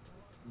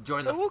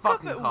 Join I the woke up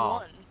fucking at call.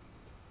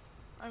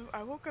 1.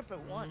 I woke up at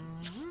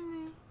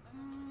 1.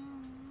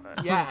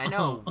 Yeah, I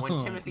know. When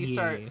Oh, Timothy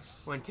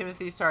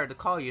yes. started the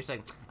call, you're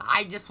saying,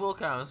 "I just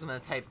woke up." I was gonna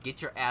type,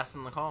 "Get your ass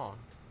in the call."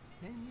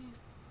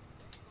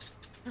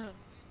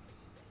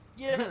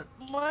 Yeah,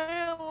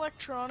 my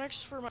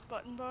electronics for my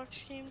button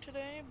box came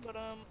today, but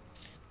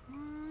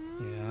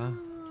Yeah.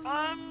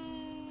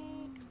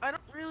 I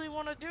don't really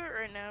want to do it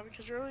right now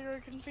because earlier I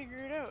couldn't figure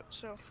it out.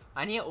 So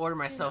I need to order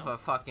myself a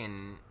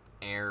fucking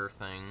air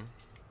thing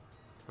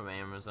from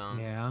Amazon.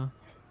 Yeah.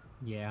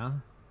 Yeah.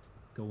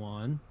 Go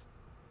on.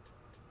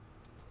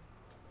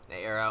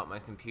 They air out my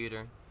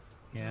computer.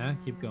 Yeah.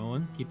 Keep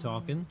going. Keep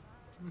talking.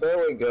 There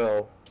we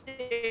go.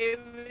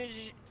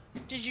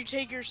 did you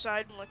take your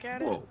side and look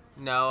at it? Whoa.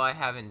 No, I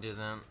haven't do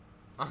that.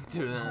 I'll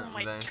do that. Oh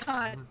my then.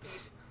 god.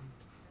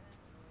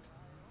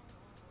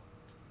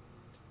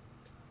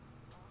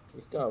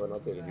 You still haven't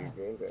updated your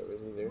dream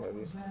drivers either, have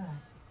you?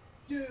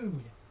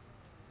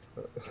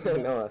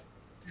 Dude. Noah.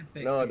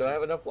 Noah, do I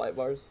have enough light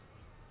bars?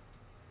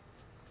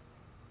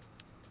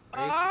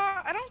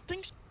 I don't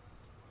think so.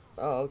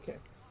 Oh, okay.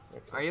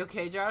 Are you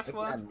okay, I can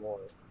Joshua? add more.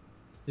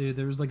 Dude,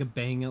 there was like a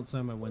bang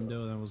outside my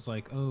window, and I was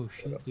like, "Oh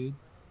shit, dude."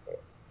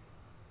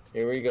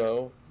 Here we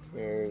go.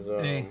 Here's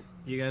Hey,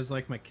 do you guys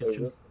like my there's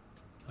kitchen? this-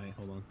 Wait,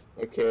 hold on.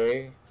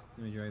 Okay.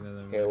 Let me drag that over.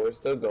 Okay, we're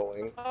still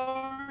going.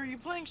 Are you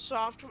playing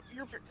software?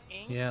 You're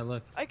playing? Yeah,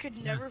 look. I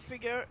could never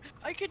figure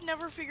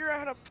out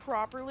how to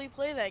properly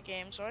play that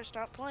game, so I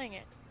stopped playing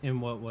it. In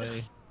what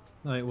way?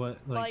 Like what?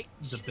 Like, Like,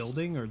 the just-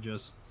 building or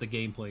just the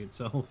gameplay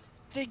itself?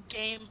 The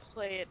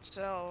gameplay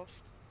itself.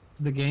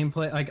 The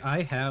gameplay, like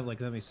I have,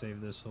 like let me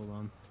save this. Hold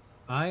on.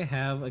 I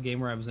have a game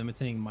where I was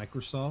imitating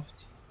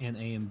Microsoft and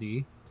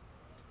AMD.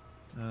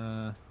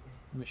 Let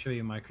me show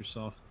you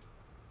Microsoft.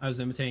 I was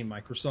imitating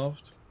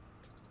Microsoft,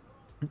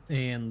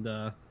 and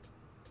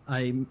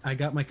I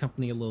got my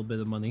company a little bit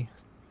of money,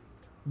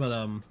 but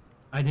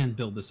I didn't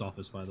build this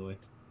office, by the way.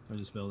 I was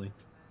just building.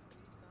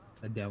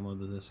 I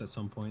downloaded this at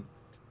some point.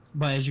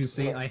 But as you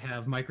see, I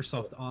have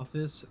Microsoft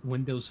Office,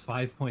 Windows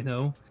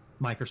 5.0,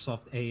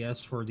 Microsoft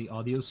AS for the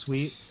audio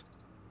suite,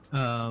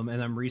 and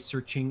I'm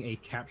researching a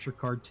capture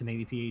card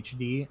 1080p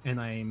HD, and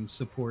I'm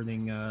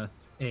supporting a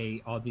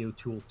audio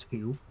tool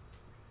 2.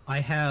 I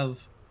have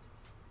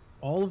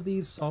all of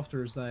these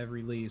softwares that I've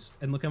released,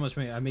 and look how much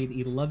money I made.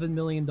 $11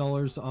 million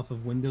off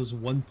of Windows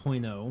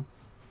 1.0,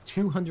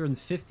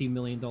 $250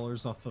 million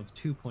off of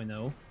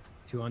 2.0,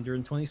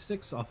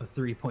 226 off of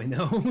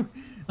 3.0.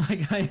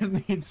 Like, I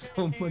have made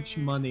so much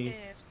money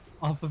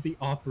off of the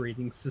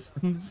operating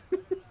systems.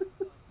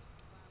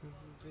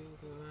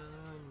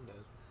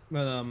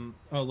 But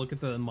oh, look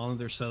at the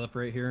monitor setup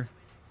right here.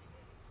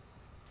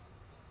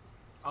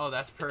 Oh,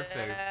 that's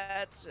perfect.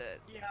 That's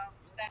it. Yeah.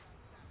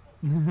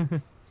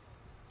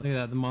 Look at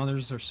that, the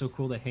monitors are so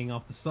cool they hang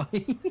off the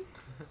side.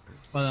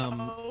 But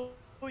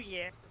Oh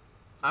yeah.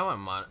 I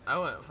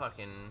went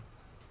fucking.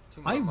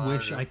 Two more I wish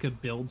monitors. I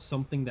could build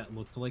something that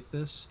looked like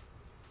this,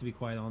 to be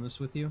quite honest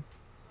with you.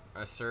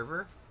 A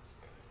server?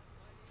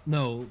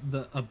 No,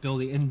 the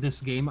ability in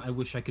this game, I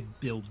wish I could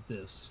build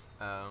this.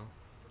 Oh.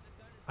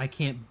 I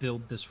can't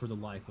build this for the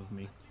life of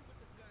me.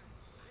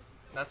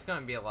 That's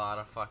gonna be a lot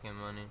of fucking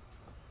money.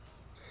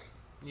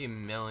 You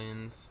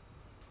millions.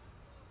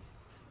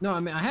 No, I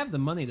mean, I have the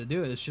money to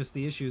do it. It's just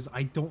the issue is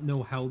I don't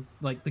know how,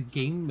 like, the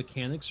game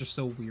mechanics are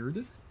so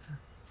weird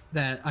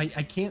that I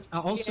can't.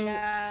 Also,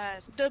 yeah,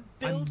 the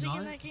building in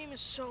not- that game is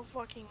so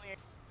fucking weird.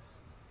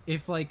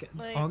 if, like,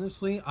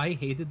 honestly, I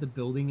hated the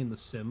building in The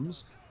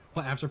Sims,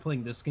 but after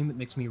playing this game, it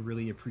makes me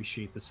really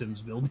appreciate the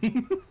Sims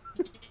building.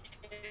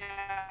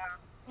 Yeah.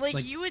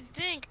 Like, you would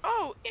think,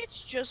 oh,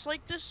 it's just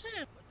like The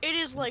Sims. It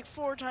is like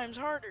 4 times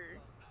harder.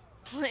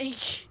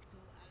 Like.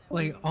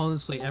 Like,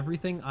 honestly,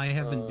 everything I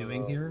have been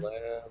doing here,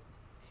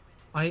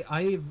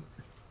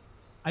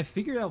 I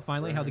figured out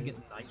finally how to get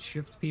night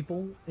shift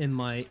people in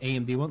my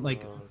AMD one.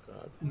 Like,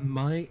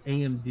 my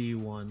AMD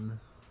one.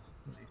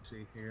 Let me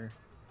see here.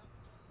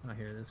 Oh,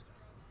 here it is.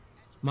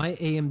 My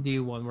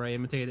AMD one, where I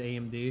imitated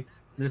AMD.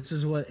 This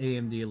is what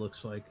AMD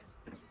looks like,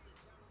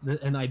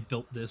 and I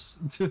built this.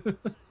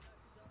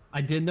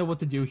 I didn't know what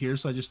to do here,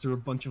 so I just threw a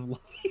bunch of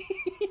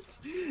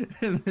lights,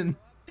 and then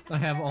I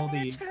have all the.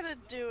 That's how to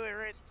do it,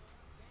 right?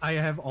 I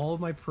have all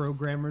of my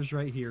programmers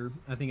right here.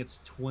 I think it's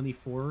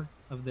 24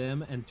 of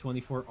them and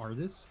 24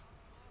 artists.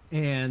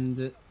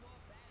 And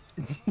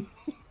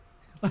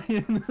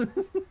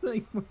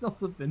like with all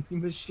the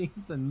vending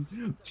machines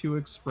and 2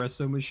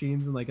 espresso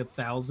machines and like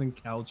 1,000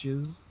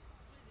 couches.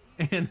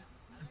 And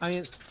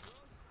I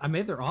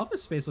made their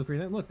office space look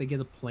really nice. Look, they get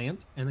a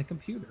plant and a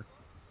computer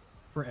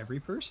for every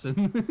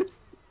person.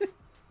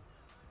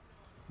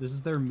 This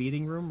is their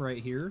meeting room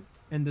right here.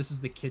 And this is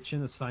the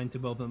kitchen assigned to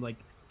both of them. Like,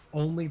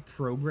 only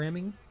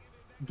programming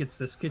gets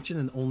this kitchen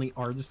and only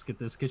artists get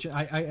this kitchen.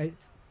 I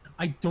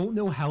don't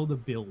know how to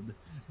build.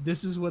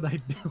 This is what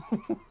I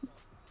build.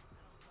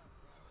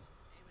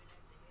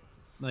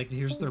 Like,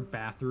 here's their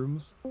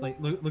bathrooms. Like,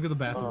 look at the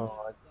bathrooms.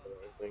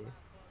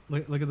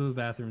 Look at the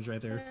bathrooms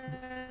right there.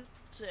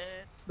 That's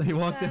it. They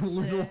walk down That's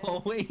the little it.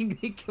 hallway and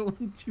they go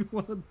into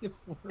one of the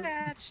 4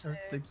 That's or it.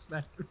 6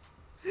 bathrooms.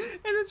 And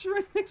it's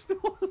right next to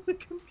one of the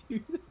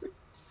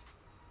computers.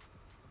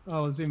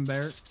 Oh, it's even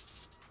better.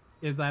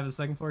 Is I have a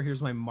second floor. Here's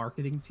my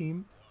marketing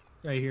team,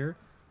 right here,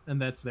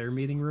 and that's their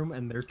meeting room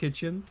and their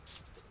kitchen.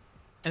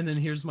 And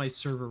then here's my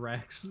server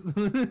racks,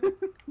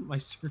 my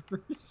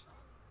servers.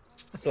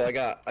 So I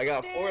got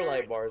 4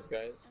 light bars,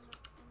 guys.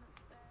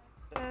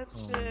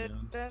 That's Oh, it.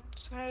 man.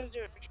 That's how to do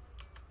it.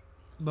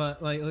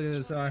 But like, look at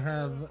this. So I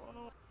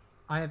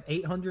have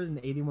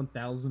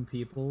 881,000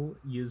 people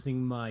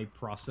using my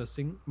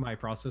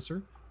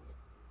processor.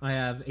 I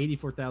have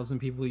 84,000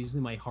 people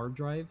using my hard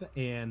drive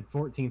and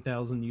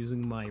 14,000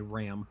 using my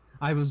RAM.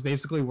 I was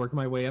basically working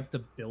my way up to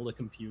build a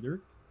computer,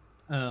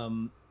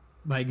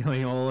 by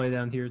going all the way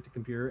down here to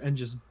computer and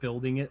just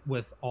building it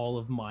with all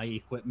of my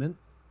equipment,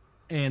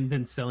 and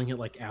then selling it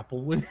like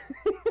Apple would.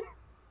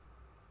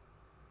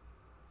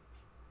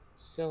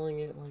 Selling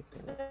it like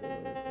that.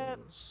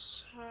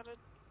 That's how to.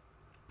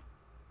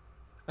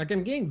 Like,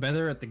 I'm getting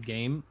better at the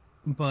game,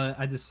 but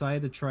I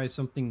decided to try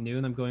something new,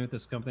 and I'm going with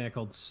this company I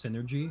called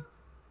Synergy.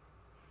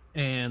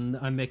 And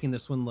I'm making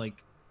this one,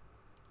 like,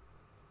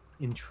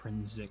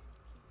 intrinsic.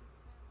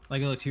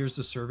 Like, look, here's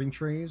the serving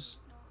trays.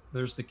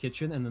 There's the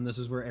kitchen, and then this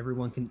is where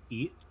everyone can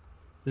eat.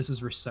 This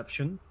is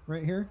reception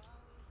right here.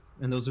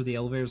 And those are the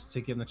elevators to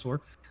take you up next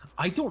floor.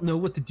 I don't know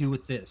what to do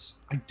with this.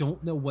 I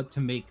don't know what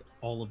to make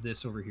all of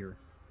this over here.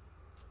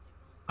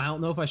 I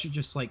don't know if I should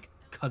just, like,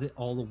 cut it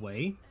all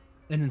away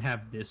and then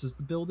have this as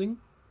the building.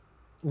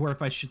 Or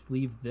if I should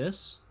leave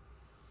this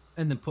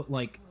and then put,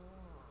 like,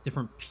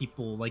 different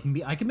people, like,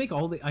 I can make a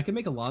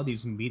lot of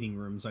these meeting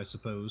rooms, I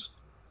suppose,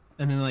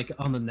 and then like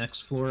on the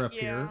next floor up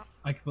here,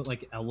 I could put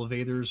like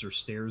elevators or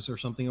stairs or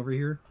something over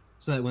here,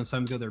 so that when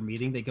some go to their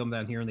meeting, they come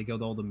down here and they go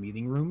to all the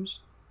meeting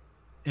rooms,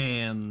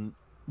 and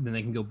then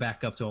they can go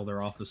back up to all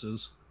their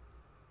offices.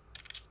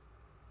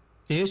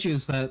 The issue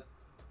is that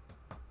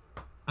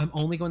I'm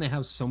only going to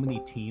have so many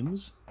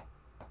teams,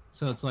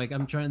 So it's like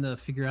I'm trying to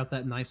figure out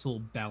that nice little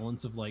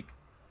balance of like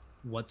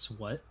what's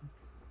what.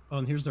 Oh,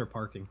 and here's their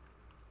parking.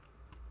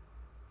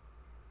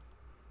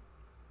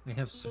 They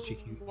have such a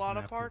huge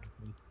Water map. park.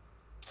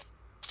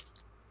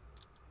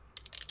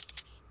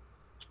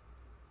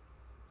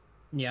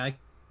 Yeah,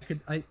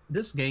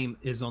 this game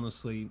is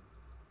honestly,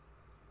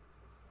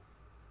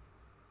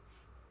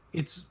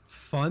 it's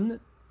fun,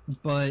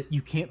 but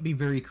you can't be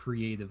very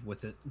creative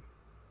with it.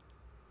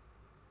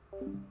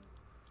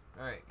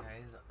 Alright,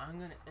 guys, I'm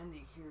gonna end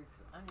it here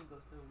because I need to go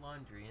through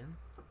laundry in.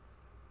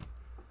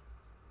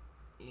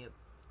 Yep,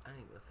 I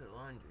need to go through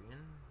laundry in.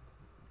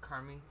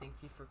 Carmi, thank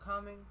you for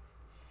coming.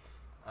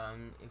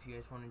 If you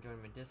guys want to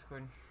join my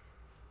Discord,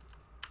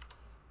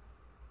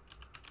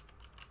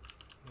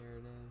 here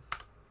it is.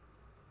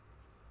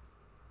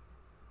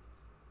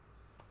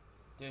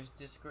 There's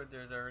Discord,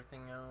 there's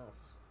everything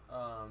else.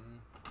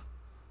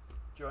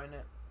 Join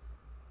it.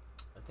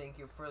 Thank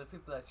you for the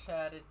people that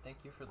chatted.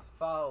 Thank you for the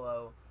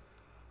follow.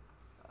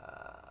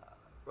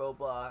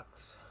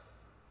 Roblox.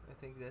 I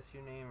think that's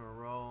your name, or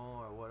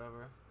Roll, or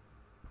whatever.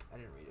 I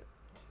didn't read it,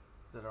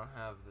 because I don't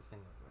have the thing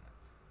up right now.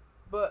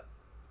 But,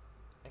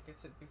 like I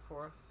said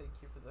before, thank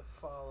you for the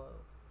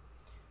follow.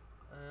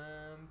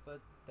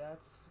 But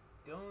that's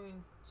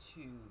going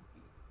to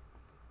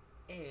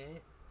be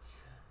it.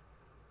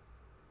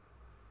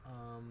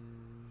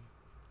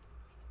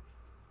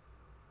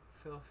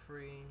 Feel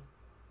free.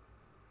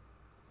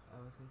 I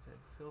was gonna say,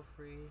 feel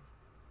free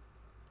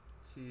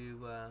to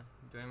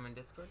join my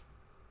Discord,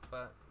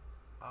 but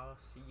I'll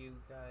see you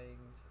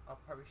guys. I'll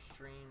probably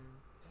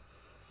stream.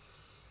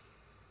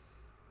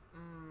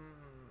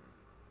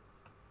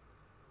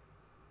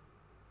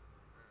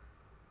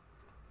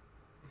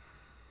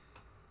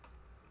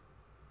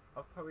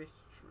 I'll probably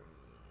stream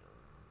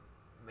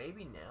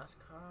maybe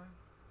NASCAR.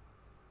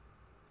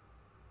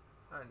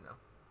 I don't know.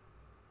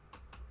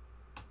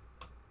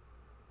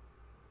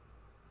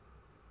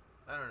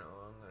 I don't know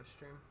what I'm gonna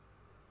stream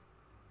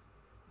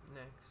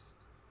next,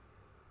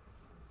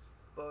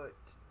 but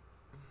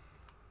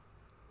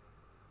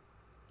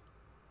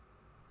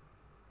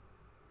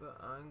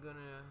I'm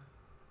gonna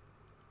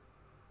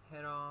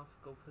head off,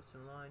 go put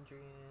some laundry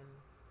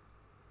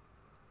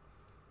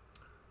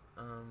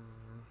in.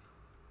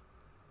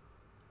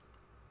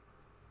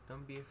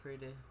 Don't be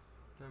afraid to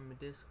join my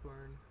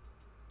Discord.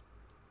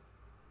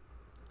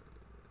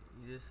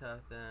 You just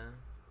have to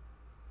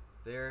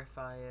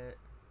verify it.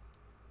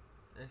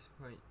 This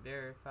point,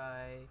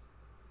 verify.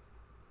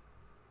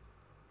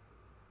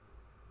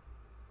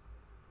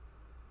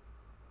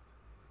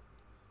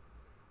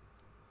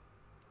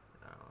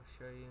 I'll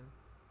show you.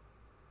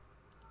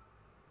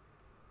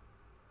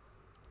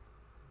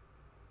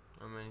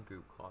 I'm in a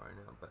group call right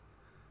now, but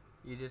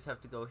you just have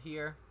to go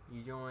here.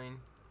 You join.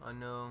 I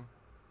know.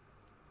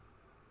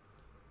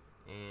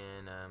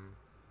 And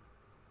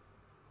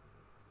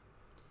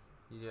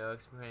you do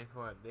explain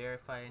for it.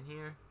 Verify in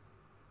here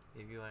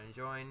if you want to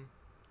join.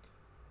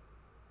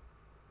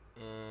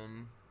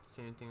 And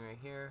same thing right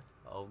here.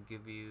 I'll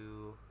give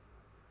you.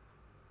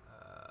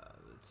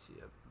 Let's see.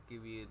 I'll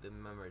give you the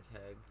member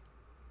tag.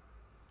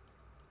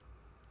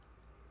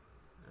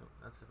 No,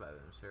 that's the 5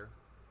 minutes here.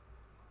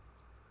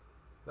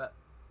 But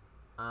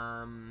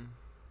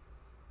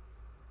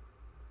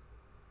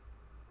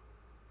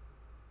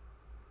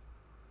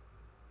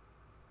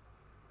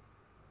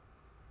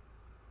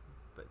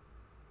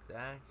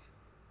that's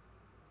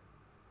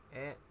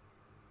it.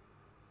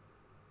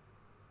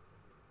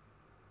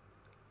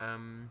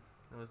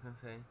 I was gonna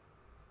say,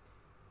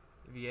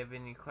 if you have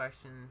any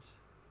questions,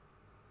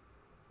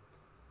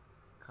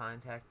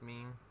 contact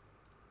me.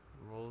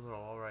 Rules are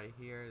all right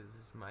here. This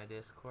is my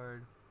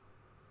Discord.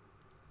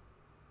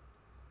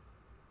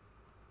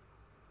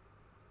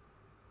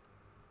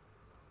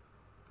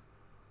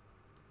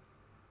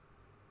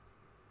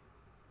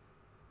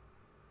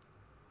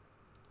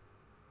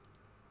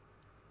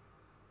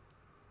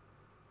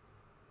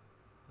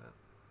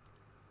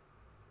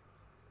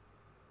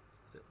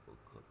 We'll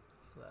click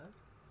that.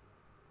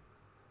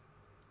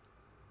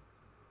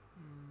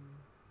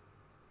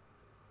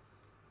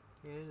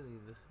 Yeah,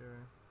 leave this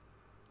here.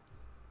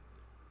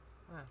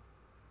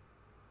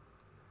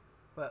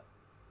 But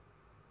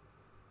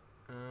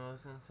I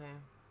was gonna say,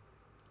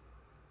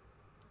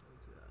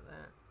 let's get out of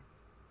that.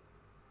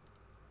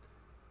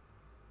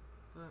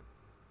 But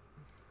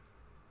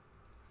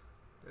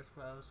that's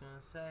what I was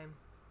gonna say.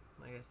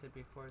 Like I said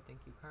before, thank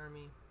you,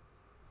 Carmi.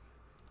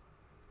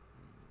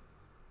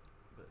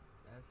 But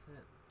that's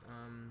it.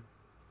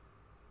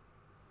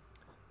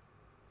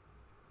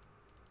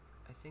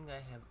 I think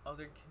I have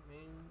other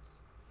commands.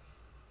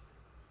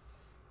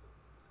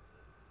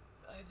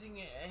 I think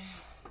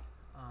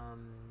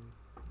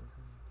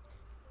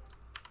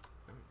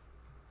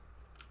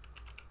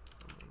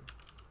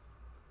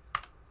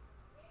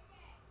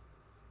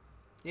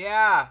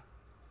yeah.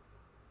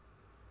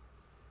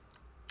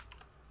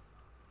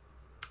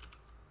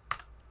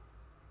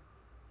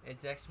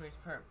 It's exclamation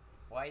point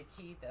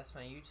YT. That's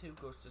my YouTube.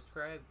 Go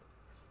subscribe.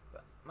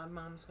 But my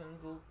mom's gonna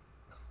go.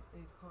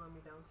 He's calling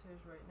me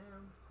downstairs right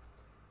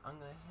now. I'm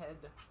gonna head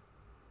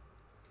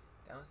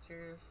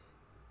downstairs.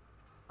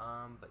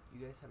 But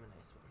you guys have a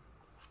nice one.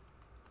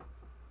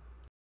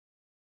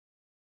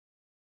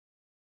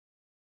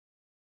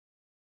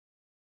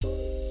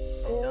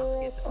 And don't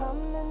forget the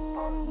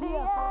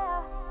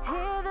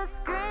Hear the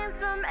screams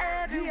from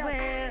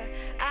everywhere.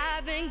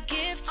 I've been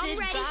gifted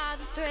by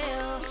the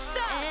thrill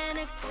and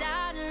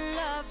exciting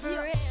love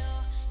for